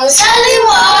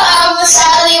 amusaliwa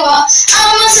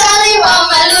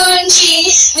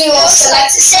malunji. We also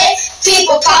like to say,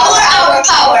 people power, our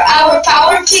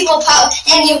power, people power,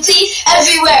 NUP,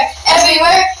 everywhere,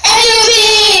 NUP.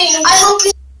 I hope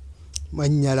you...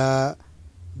 Manyala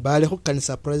bale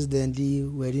kukanisa president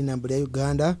weli nambula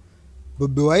Uganda,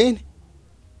 Bobi Wine.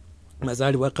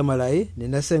 Mazali wa Kamalai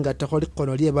ninasenga takoli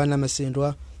kono liye bana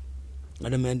masindwa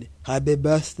alamende happy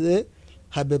birthday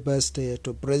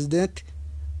to President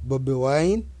Bobi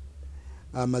Wine.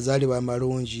 Mazali wa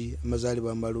malunji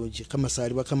kama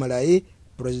sali wa Kamalai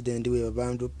president we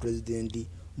babandu president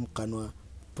mukanwa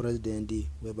president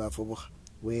we bafubuka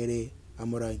were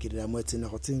amurangirira mwetse na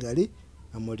khotsingali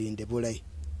amulinde bulai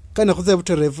kana khutse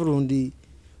buterefurundi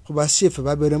kuba chef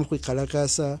babere mu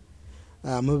kwikalakasa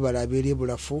mubalabiri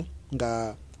bulafu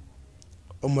nga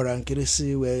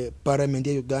omurangirisi we parliament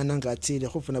ya Uganda ngatire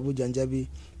khufuna bujanjabi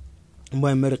mu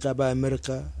America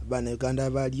bana Uganda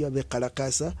baliyo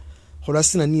bekalakasa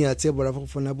kholasina niyatse bulafu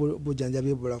khufuna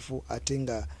bujanjabi bulafu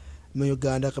atenga mu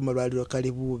Uganda kama baliro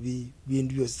kali bubi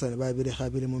bindu byose sana babire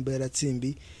khabire mu mbera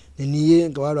tsimbi niye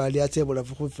nga walo ali atse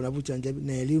bulafu khufuna bujanjabi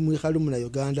na elimu ikhalu mu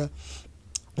Uganda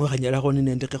wakanyalako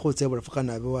nine ndekekho tsebula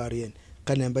fukana abe warien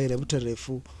kana mbaire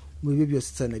buterefu mu bibyo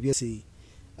byose sana byose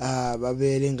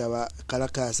babere nga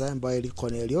bakalakasa mbaire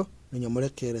Cornelio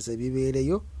nyomolekereza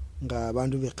bibereyo nga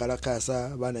abantu bekalakasa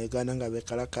bana Uganda nga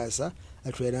bekalakasa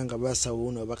atwera nga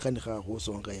basawuno bakanika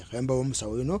kusonga ya kamba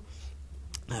bomusawuno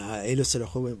elo selo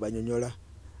ko banyonyola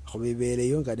ko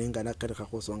bibereyo nga nenga nakanika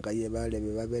kusonga ye bale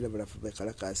babere bulafu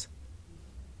bekalakasa.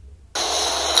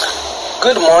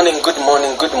 Good morning,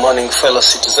 fellow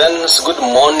citizens. Good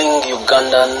morning,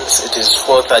 Ugandans. It is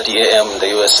 4:30 a.m. in the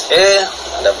USA,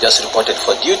 and I've just reported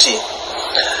for duty.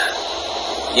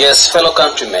 Yes, fellow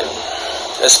countrymen,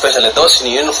 especially those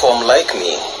in uniform like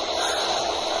me.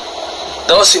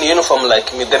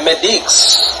 The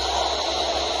medics.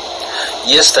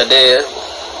 Yesterday,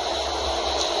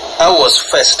 I was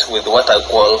faced with what I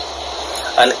call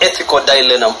an ethical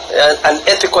dilemma.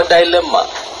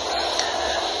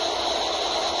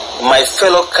 My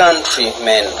fellow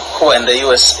countrymen who are in the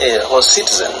USA, or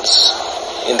citizens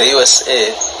in the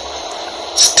USA,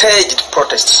 staged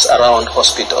protests around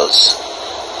hospitals,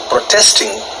 protesting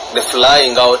the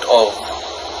flying out of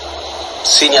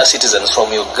senior citizens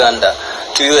from Uganda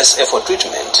to USA for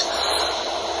treatment.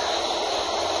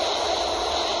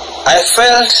 I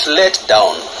felt let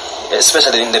down,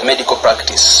 especially in the medical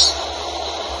practice.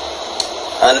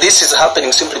 And this is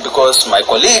happening simply because my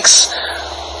colleagues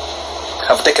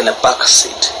have taken a back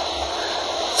seat.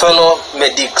 Fellow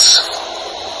medics,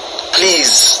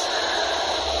 please,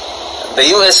 the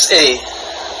USA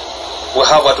will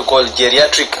have what we call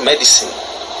geriatric medicine,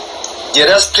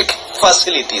 geriatric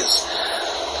facilities.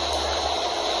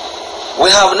 We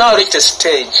have now reached a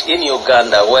stage in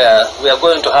Uganda where we are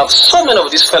going to have so many of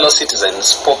these fellow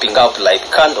citizens popping up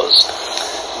like candles.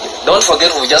 Don't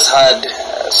forget, we just had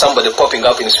somebody popping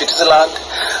up in Switzerland.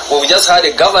 We just had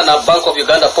a governor, Bank of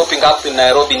Uganda, popping up in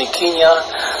Nairobi, in Kenya.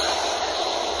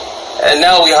 And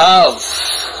now we have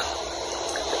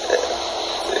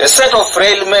a set of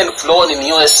frail men flown in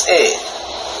USA,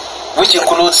 which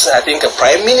includes, I think, a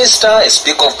prime minister, a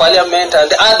speaker of parliament,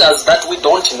 and others that we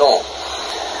don't know.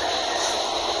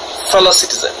 Fellow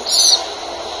citizens,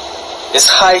 it's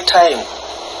high time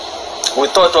we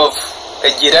thought of a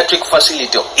geriatric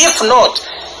facility. If not,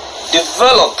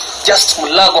 develop just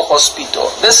Mulago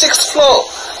Hospital, the 6th floor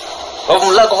of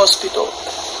Mulago Hospital.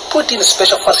 Put in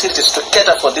special facilities to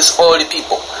cater for these old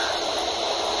people.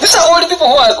 These are old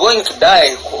people who are going to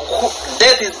die.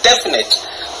 Death is definite.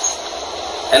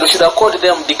 And we should accord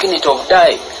them dignity of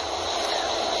dying.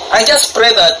 I just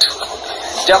pray that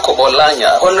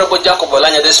Honorable Jacob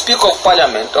Olanya, the Speaker of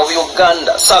Parliament of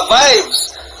Uganda,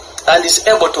 survives and is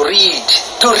able to read,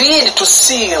 to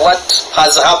see what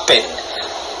has happened.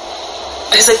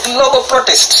 There's a global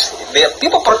protest. There are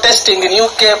people protesting in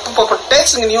UK, people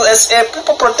protesting in USA,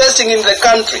 people protesting in the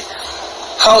country.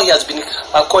 How he has been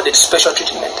accorded special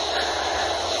treatment.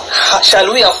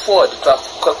 Shall we afford to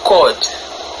accord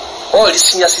all the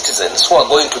senior citizens who are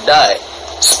going to die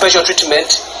special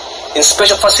treatment in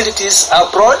special facilities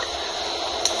abroad?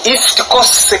 If it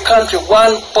costs the country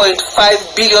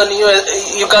 1.5 billion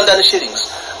Ugandan shillings,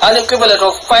 an equivalent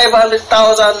of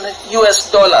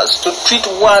 $500,000 to treat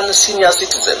one senior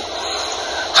citizen,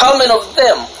 how many of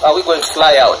them are we going to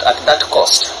fly out at that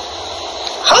cost?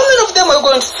 How many of them are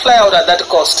going to fly out at that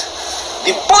cost?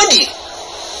 The body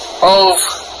of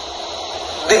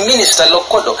the minister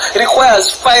Lokodo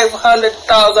requires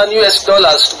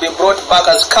 $500,000 to be brought back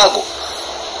as cargo.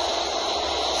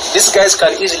 These guys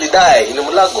can easily die in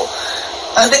Mulago.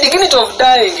 And the dignity of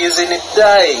dying is in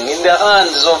dying in the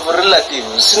hands of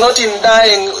relatives, not in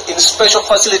dying in special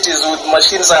facilities with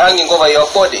machines hanging over your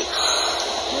body.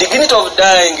 Dignity of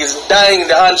dying is dying in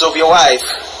the hands of your wife,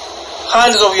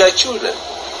 hands of your children,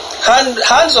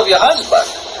 hands of your husband,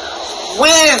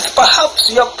 with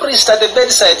perhaps your priest at the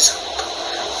bedside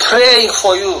praying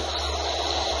for you,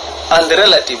 and the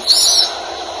relatives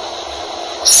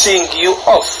seeing you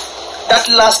off. That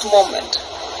last moment,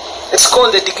 it's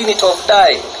called the dignity of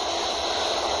dying.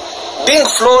 Being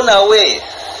flown away,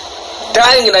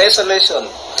 dying in isolation,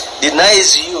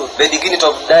 denies you the dignity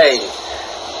of dying,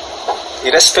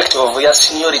 irrespective of your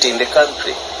seniority in the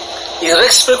country,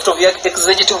 irrespective of your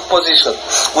executive position.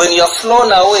 When you are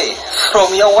flown away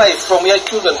from your wife, from your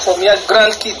children, from your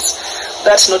grandkids,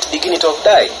 that's not dignity of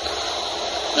dying.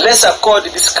 Let's accord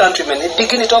this countryman a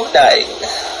dignity of dying.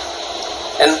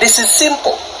 And this is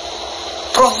simple.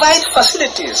 Provide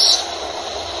facilities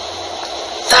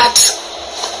that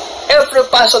every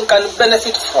person can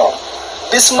benefit from.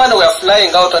 This money we are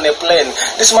flying out on a plane,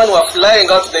 this money we are flying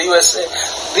out to the USA,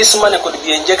 this money could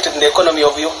be injected in the economy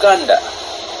of Uganda.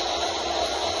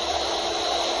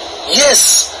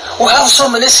 Yes, We have so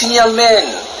many senior men,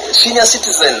 senior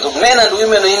citizens, men and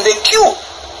women in the queue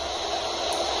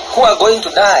who are going to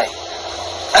die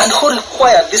and who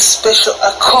require this special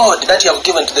accord that you have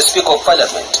given to the Speaker of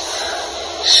Parliament.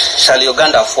 Shall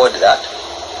Uganda afford that?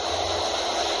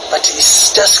 But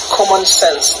it's just common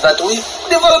sense that we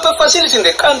develop a facility in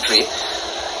the country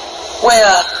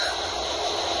where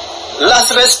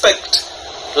last respect,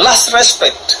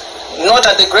 not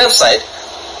at the graveside,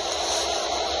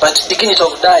 but dignity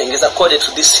of dying is accorded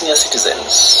to these senior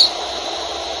citizens.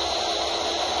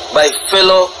 By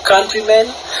fellow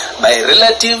countrymen, by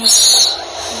relatives,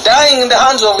 dying in the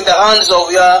hands of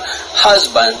your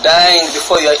husband, dying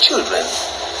before your children,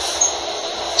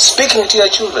 speaking to your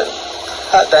children,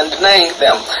 than denying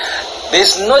them. There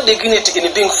is no dignity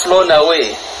in being flown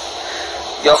away.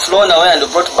 You are flown away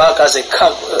and brought back as a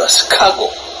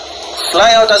cargo.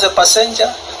 Fly out as a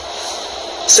passenger.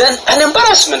 It's an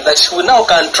embarrassment that we now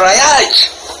can triage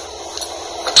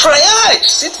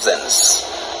citizens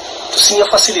to senior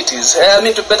facilities,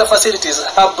 to better facilities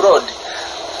abroad.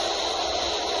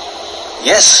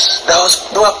 Yes, there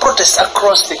were protests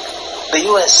across the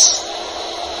US.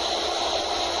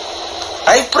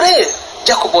 I pray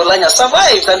Jacob Olanya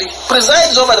survives and he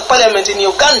presides over the parliament in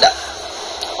Uganda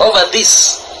over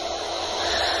this.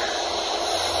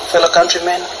 Fellow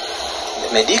countrymen,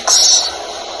 the medics,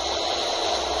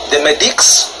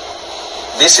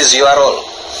 this is your role.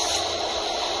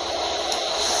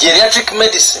 Geriatric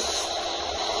medicine,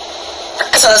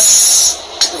 cancers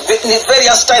in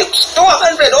various types,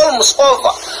 200 almost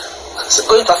over, is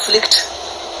going to afflict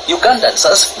Ugandans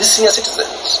as the senior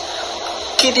citizens.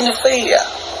 Kidney failure,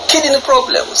 kidney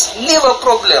problems, liver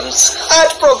problems,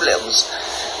 heart problems.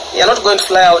 You're not going to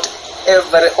fly out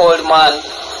every old man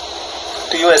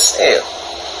to USA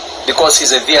because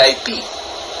he's a VIP.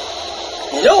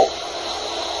 No.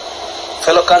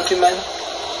 Fellow countrymen,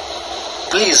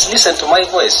 please listen to my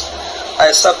voice.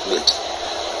 I submit.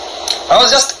 I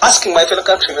was just asking my fellow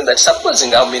countrymen that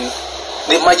supposing I'm in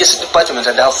the emergency department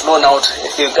and I've flown out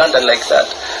Uganda like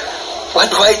that, what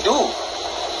do I do?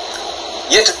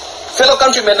 Yet fellow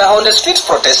countrymen are on the streets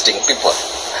protesting people.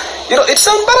 It's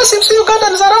embarrassing to see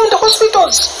Ugandans around the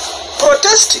hospitals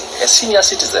protesting a senior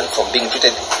citizen from being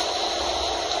treated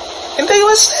in the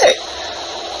USA.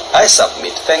 I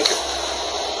submit. Thank you.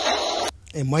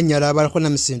 Emwanyala abaliko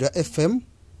Namisidwa FM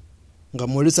nga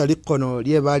mulisa likono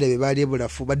lye bale bali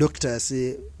bulafu ba doctors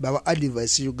baba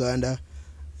advice Uganda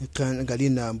ngali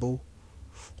nambo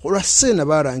olwasena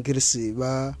barangirisi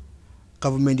ba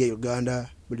government ya Uganda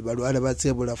buli balwala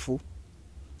batse bulafu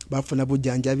bafuna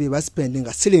bujanjabi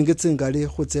baspendinga silingetse ngale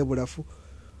khotse bulafu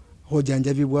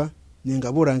hojanjabibwa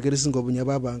ninga burangirisi ngo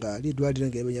bunyababanga lidwadire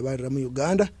ngebe nyabara mu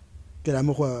Uganda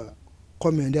keramu kwa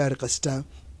comment ya rekasta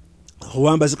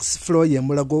huamba zikiflo ye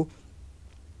mulago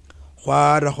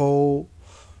khwaraho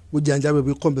bujanjabe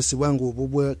bikombeso bwangu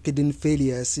bubwe kidney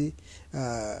failures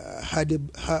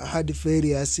heart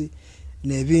failures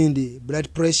nebindi blood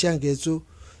pressure ngezo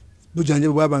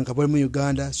bujanjabe bwabanga bwa mu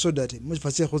Uganda so that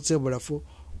mufase khotsebulafu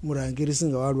murangirisi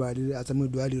nga walwalire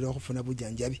atamudwalire okufuna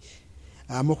bujanjabe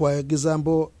kwa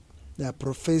example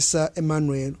Professor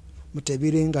Emmanuel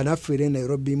Mutebire nga nafire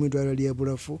Nairobi mudwala lye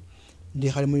bulafu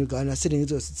ndi khali mu Uganda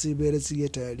siringizo sitsibere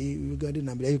sigetali Uganda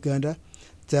nambira Uganda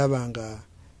tabanga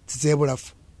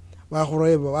tsebulafu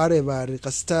bakhureba wareba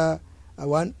rekasta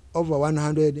over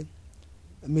 $100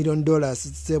 million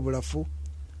tsebulafu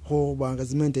ho banga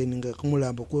zimaintaininga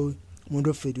kumulambo ko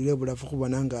mundu fedule bulafu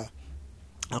kubananga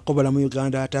akobola mu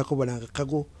Uganda atakobolanga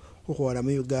kago khukhwala mu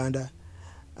Uganda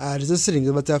arizo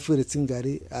siringizo batafire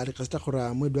tsingari rekasta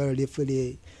khura mu dwala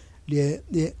lye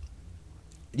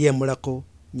lye mulako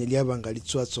nyelyabanga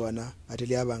litswatswana ate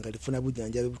lyabanga lifuna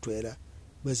bujanjabe butwera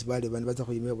basi bale bana baza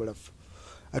kuyimya bulafu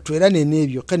atwera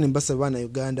nenebyo kane mbasa bana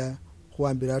Uganda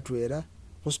kuambira atwera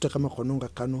kusuta kama kononga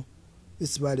kano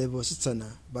isibale bositsana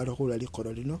bale khula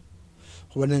likoro lino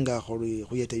kubanenga kholi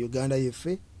kuyeta Uganda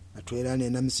yefe atwera ne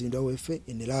Namisidwa wefe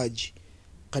enlarge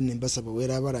kane mbasa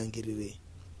bawera barangirire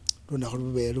rona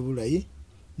khulubelo bulayi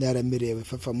ndara mirewe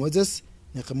fafa Moses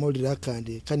nakamolira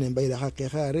kandi kane mbaira hake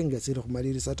khare ngasire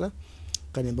khumaliri sata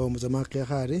kane mbawo muzama ke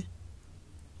khare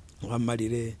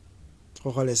wamalire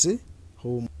khokholesi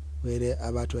khu were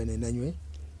abatu ene nanywe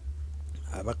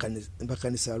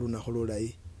abakanisa aluna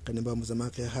khululayi kane mbawo muzama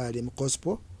ke khare mu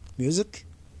gospel music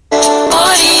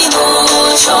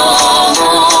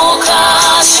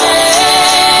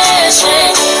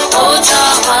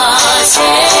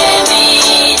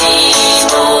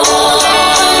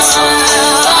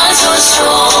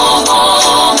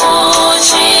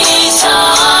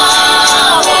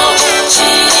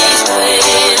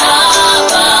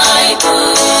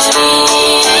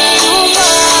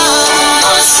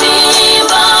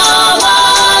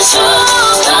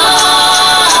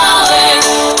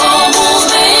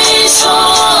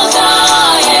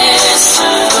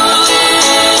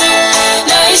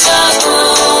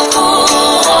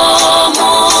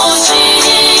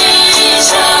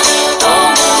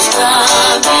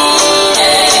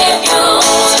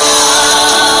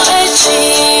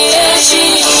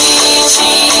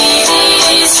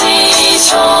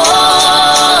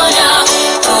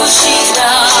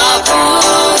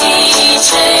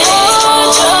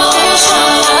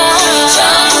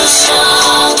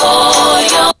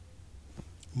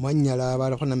mwanyala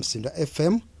balikho Namisidwa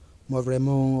FM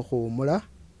mwavremo khumula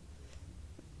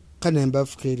kanemba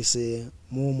fukirise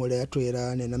mumule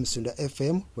atwera ne Namisidwa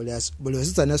FM buli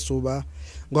ositsana suba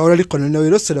ngawula likono ne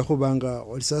wirosela khubanga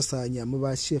olisasanya mu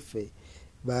bashefe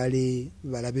bali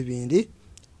balabe bindi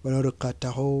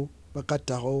banorokataho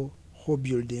bakataho ho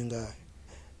building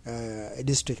a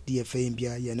district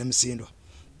yefembya ya Namisidwa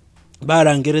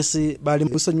barangeresi bali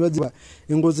musanywazi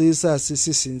ingozi isasi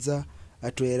sisinza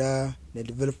atwera ne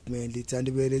development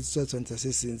tsandibere tsotsa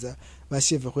sisinza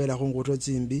bashefe khwela khunguto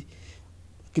tsimbi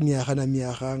kimyakha na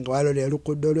myakha ngawalole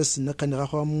lukudo sinakhanikha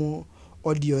khwamu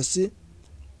audios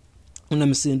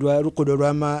Namisidwa lukudo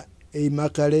lwama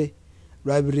eimakale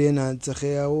lwabirena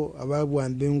tsekheyawo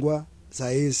ababwambingwa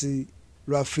sayisi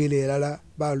lwafile lala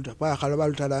bakhala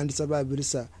balutalandisa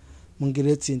babirisa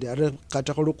mungiretsindi are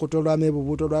kata khulukuto lwame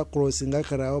Bubutu lwa crossing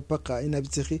akharawo paka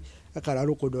inabitsikhi akhala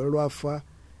lukudo lwafa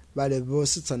bale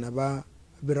bositsana ba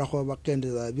birakho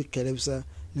bakendeza bikelebisa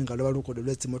ningalo balukudo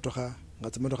lwetsimotokha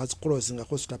ngatsimotoka crossing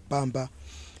akhosuta pamba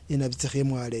inabitsikhi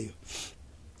mwaleyo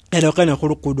elo kana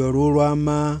khulukudo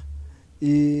lwama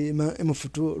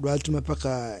imufutu lwatuma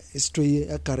paka history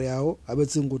akaryao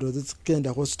abatsingudo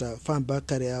zitsikenda khosuta famba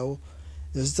akaryao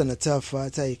yositsana tsafa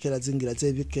tsayikela zingira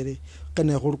tsebikere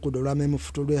kana khulukudo lwama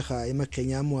imufutu lwekha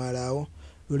imakenya mwalawo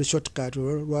luli shortcut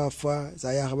lwafa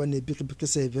zayakha ne pikipiki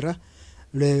sevira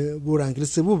le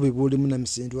burangirisi bubi buli mu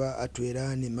Namisidwa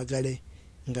atwera ni magale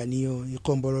nganiyo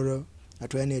ikombololo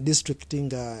atwera ne district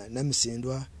nga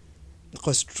Namisidwa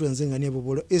constituency ngani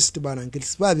Bubulo East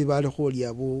barangirisi babi bali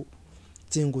khulya bu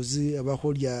tsinguzi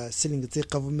abakhulya silingi tse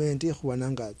government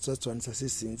ikhwananga tsatswanisa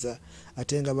sisinza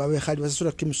atenga babe khali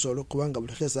basura kimisolo kubanga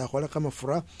buli khesa akhola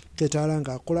kamafura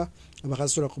ketalanga akula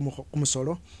abakhasura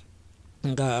kumusolo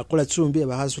nga akula tsumbi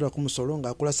abakhasura kumusolo nga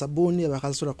akula sabuni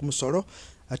abakhasura kumusolo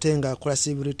atenga akula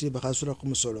security abakhasura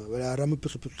kumusolo bala mu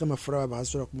pikipiki kamafura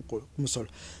abakhasura kumusolo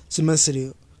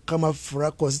simasiri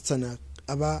kamafura kositsana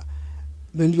aba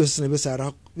bindu byose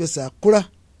besa akula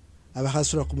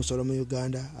abakhasura kumusolo mu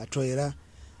Uganda atwera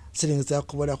silingi za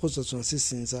kubola khutsotso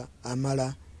sisinza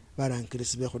amala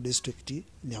barangirisi be khu district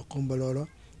ya Kombololo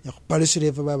ya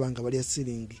kupalishireva babanga bali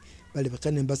silingi bali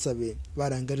bakane mbasabe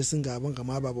barangirisi ngabo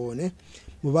ngamababone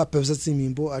mu bapebisa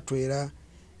tsimimbo atwera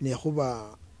ne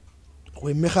khuba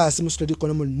khwemikhasi musitadi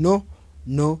kono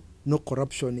no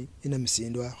corruption ina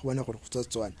Namisidwa khubana khuri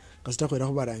khutsotswana kasita khwera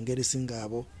khubarangirisi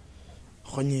ngabo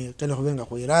khonye kana khubenga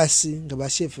khwirasi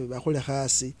ngabashefe bakhule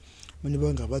khasi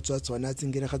manibonga batsotswana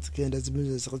tsingira khatsikenda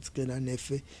zibizo zikhatsikenda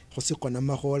nefe khusikona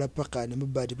makhola paka ne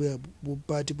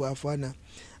mubati bwafana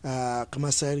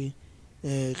kamasari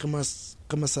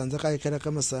kamasanza kaikera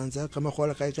kamasanza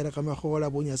kamakhola kaikera kamakhola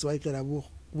bunyasi kaikera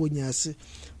bunyasi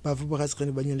bavuba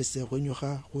khatsikeni banyelese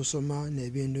khonyukha khusoma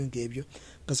nebindu ngebyo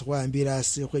kasikhwambira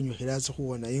asi khwenyukhira asi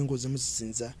khuona inguzi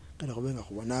musisinza kana khubenga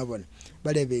khubona abona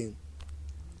balebe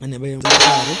ane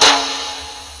bayengare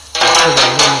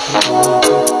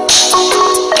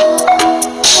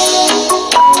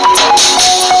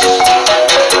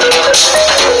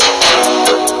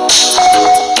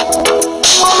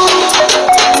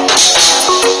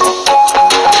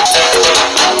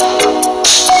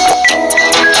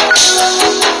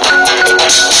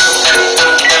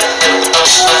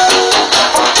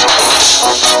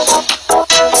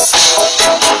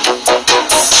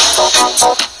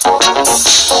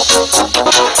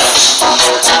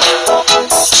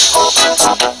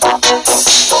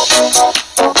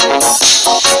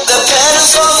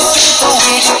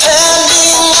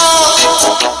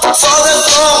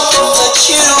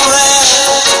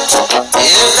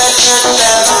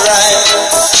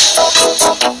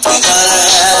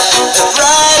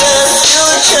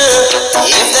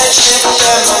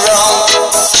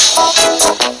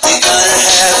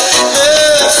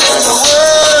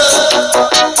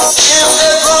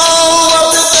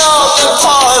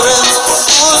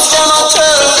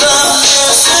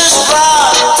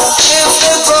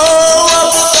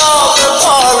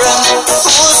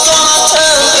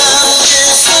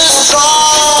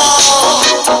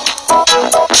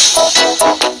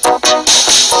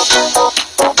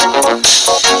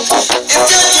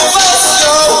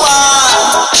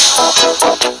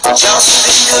Just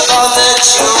think about the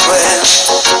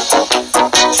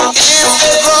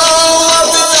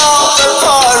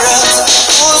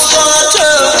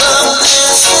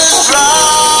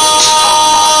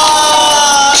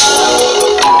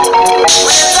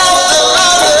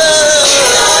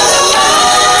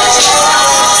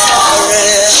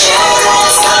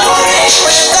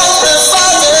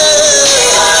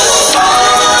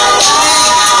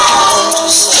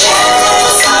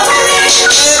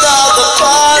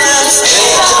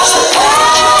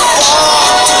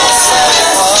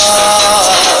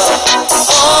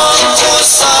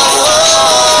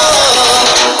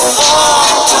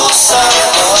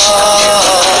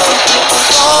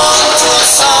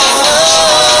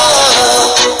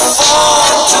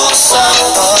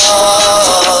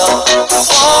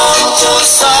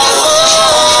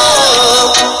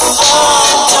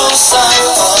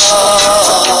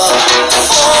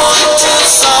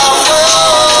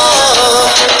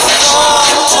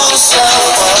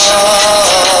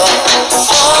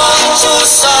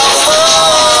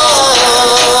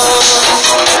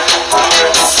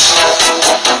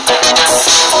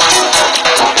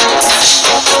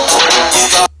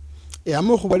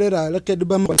yamo khubolera leked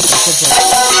bamba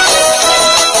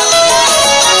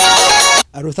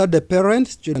without the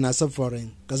parents children are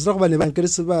suffering kasira kuba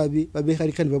nebankirisi babi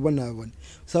babekhalikani babona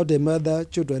without the mother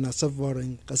children are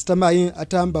suffering kasita mayi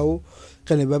atambawo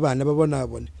kane babana babona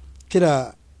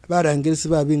kila barangirisi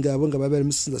babi ngabo ngababere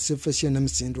musinza sefession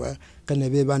namsindwa kane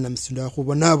bebana msindwa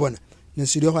khubona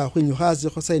nesiriyo khwinyu khazi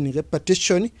kho signing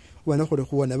petition wana khole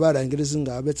khubona barangirisi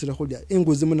ngabetsela khulya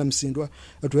inguzi muna msindwa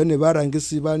atwene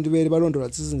barangisi bandi bere balondola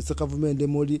tsizingise government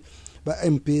emoli ba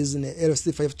MPs ne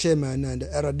LC5 chairman and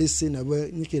RDC nabo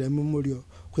nyikira mumulyo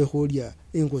kwekhulya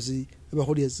inguzi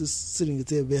abakhulya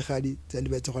siringitse bekhali tsandi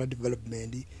betsokola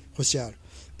development khoshalo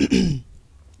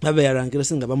babe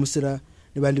yarangirisi ngabamusira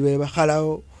nibandi bere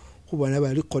bakhalawo khubona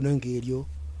bali kono ngelyo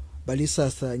bali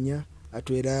sasanya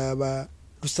atwera ba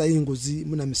tusayinguzi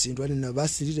muna msindwa na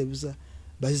basirire biza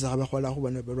baziza abakhola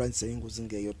khubona balwanisa inguzi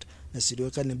ngeyota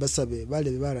nasiriyo kane basabe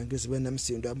bale barangirisi bena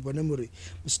msindwa mbona muri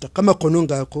mustakama kono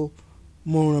ngako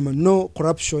no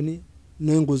corruption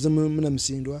no inguzi muna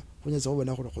msindwa kunyaza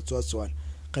khubona kholo khotswatswana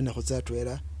kana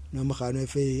khotsatwera no mukhano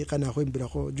efe kana khoimbira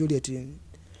kho Juliet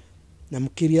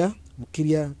namkiria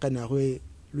mukiria kana khwe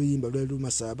luyimba lwe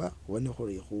lumasaba wone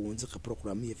khori khunzi ka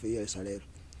program yefe ya salero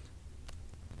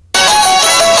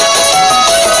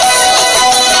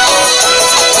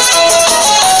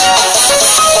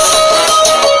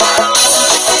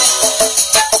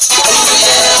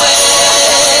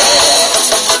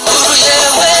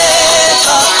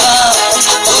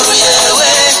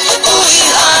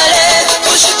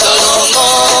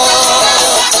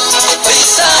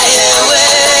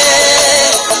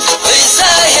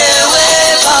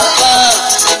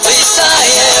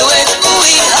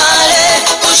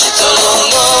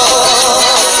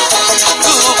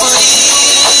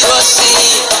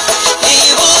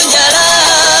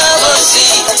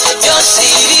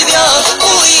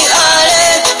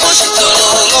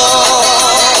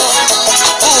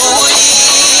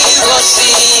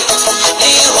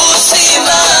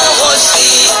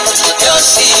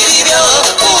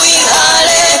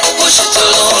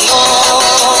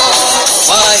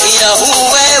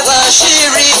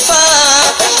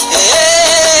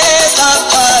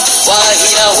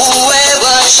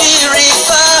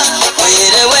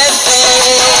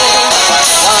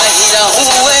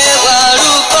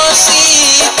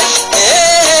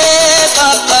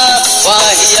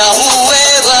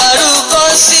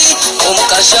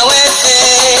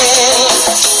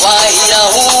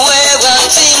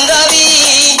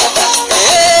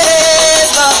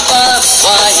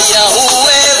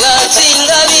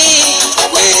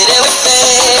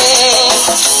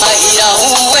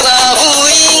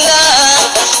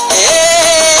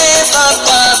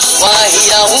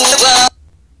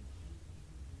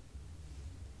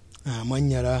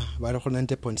Manyara barako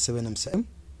 90.7 MSM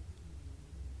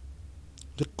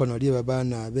dikono liba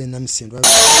bana be namsindwa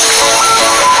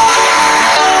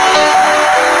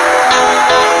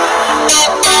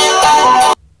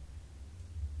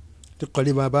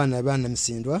dikoli bana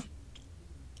namsindwa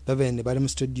babene bali mu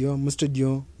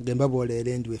studio gemba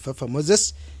bolele ndiwe Fafa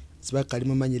Moses sibakali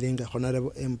mumanyilenga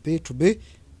honorable MP to be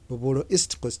Bobolo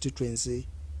East constituency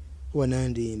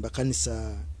wanandi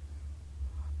mbakanisa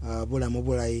bola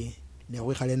mobulai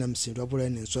ne khale na msindwa bola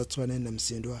ne tswatswana na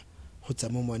msindwa khutsa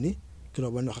momoni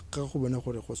kilo bona ka khubona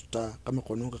gore go sta ka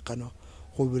mekononga kano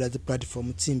go bula the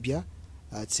platform tsimbya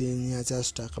tsinya tsa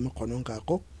sta ka mekononga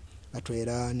ko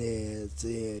atwera ne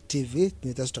TV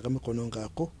ne tsa sta ka mekononga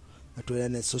ko atwera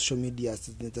ne social media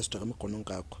ne tsa sta ka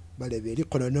mekononga ko balebeli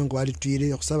konononga wali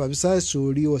twire kusaba bisa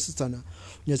suri ositsana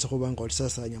nyatsa go banga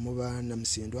olisasa nyamoba na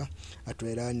msindwa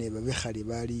atwera ne babekhali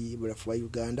bali bulafu wa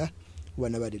Uganda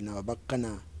wana bali na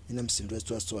bakana ina msindwa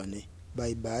tswatswane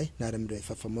bye naramdo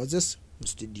Fafa Moses mu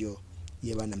studio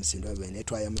yebana msindwa bene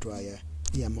twaya mutwaya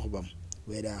ya mukhubam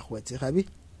wera khwatsi khabi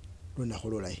lona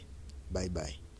khulolai bye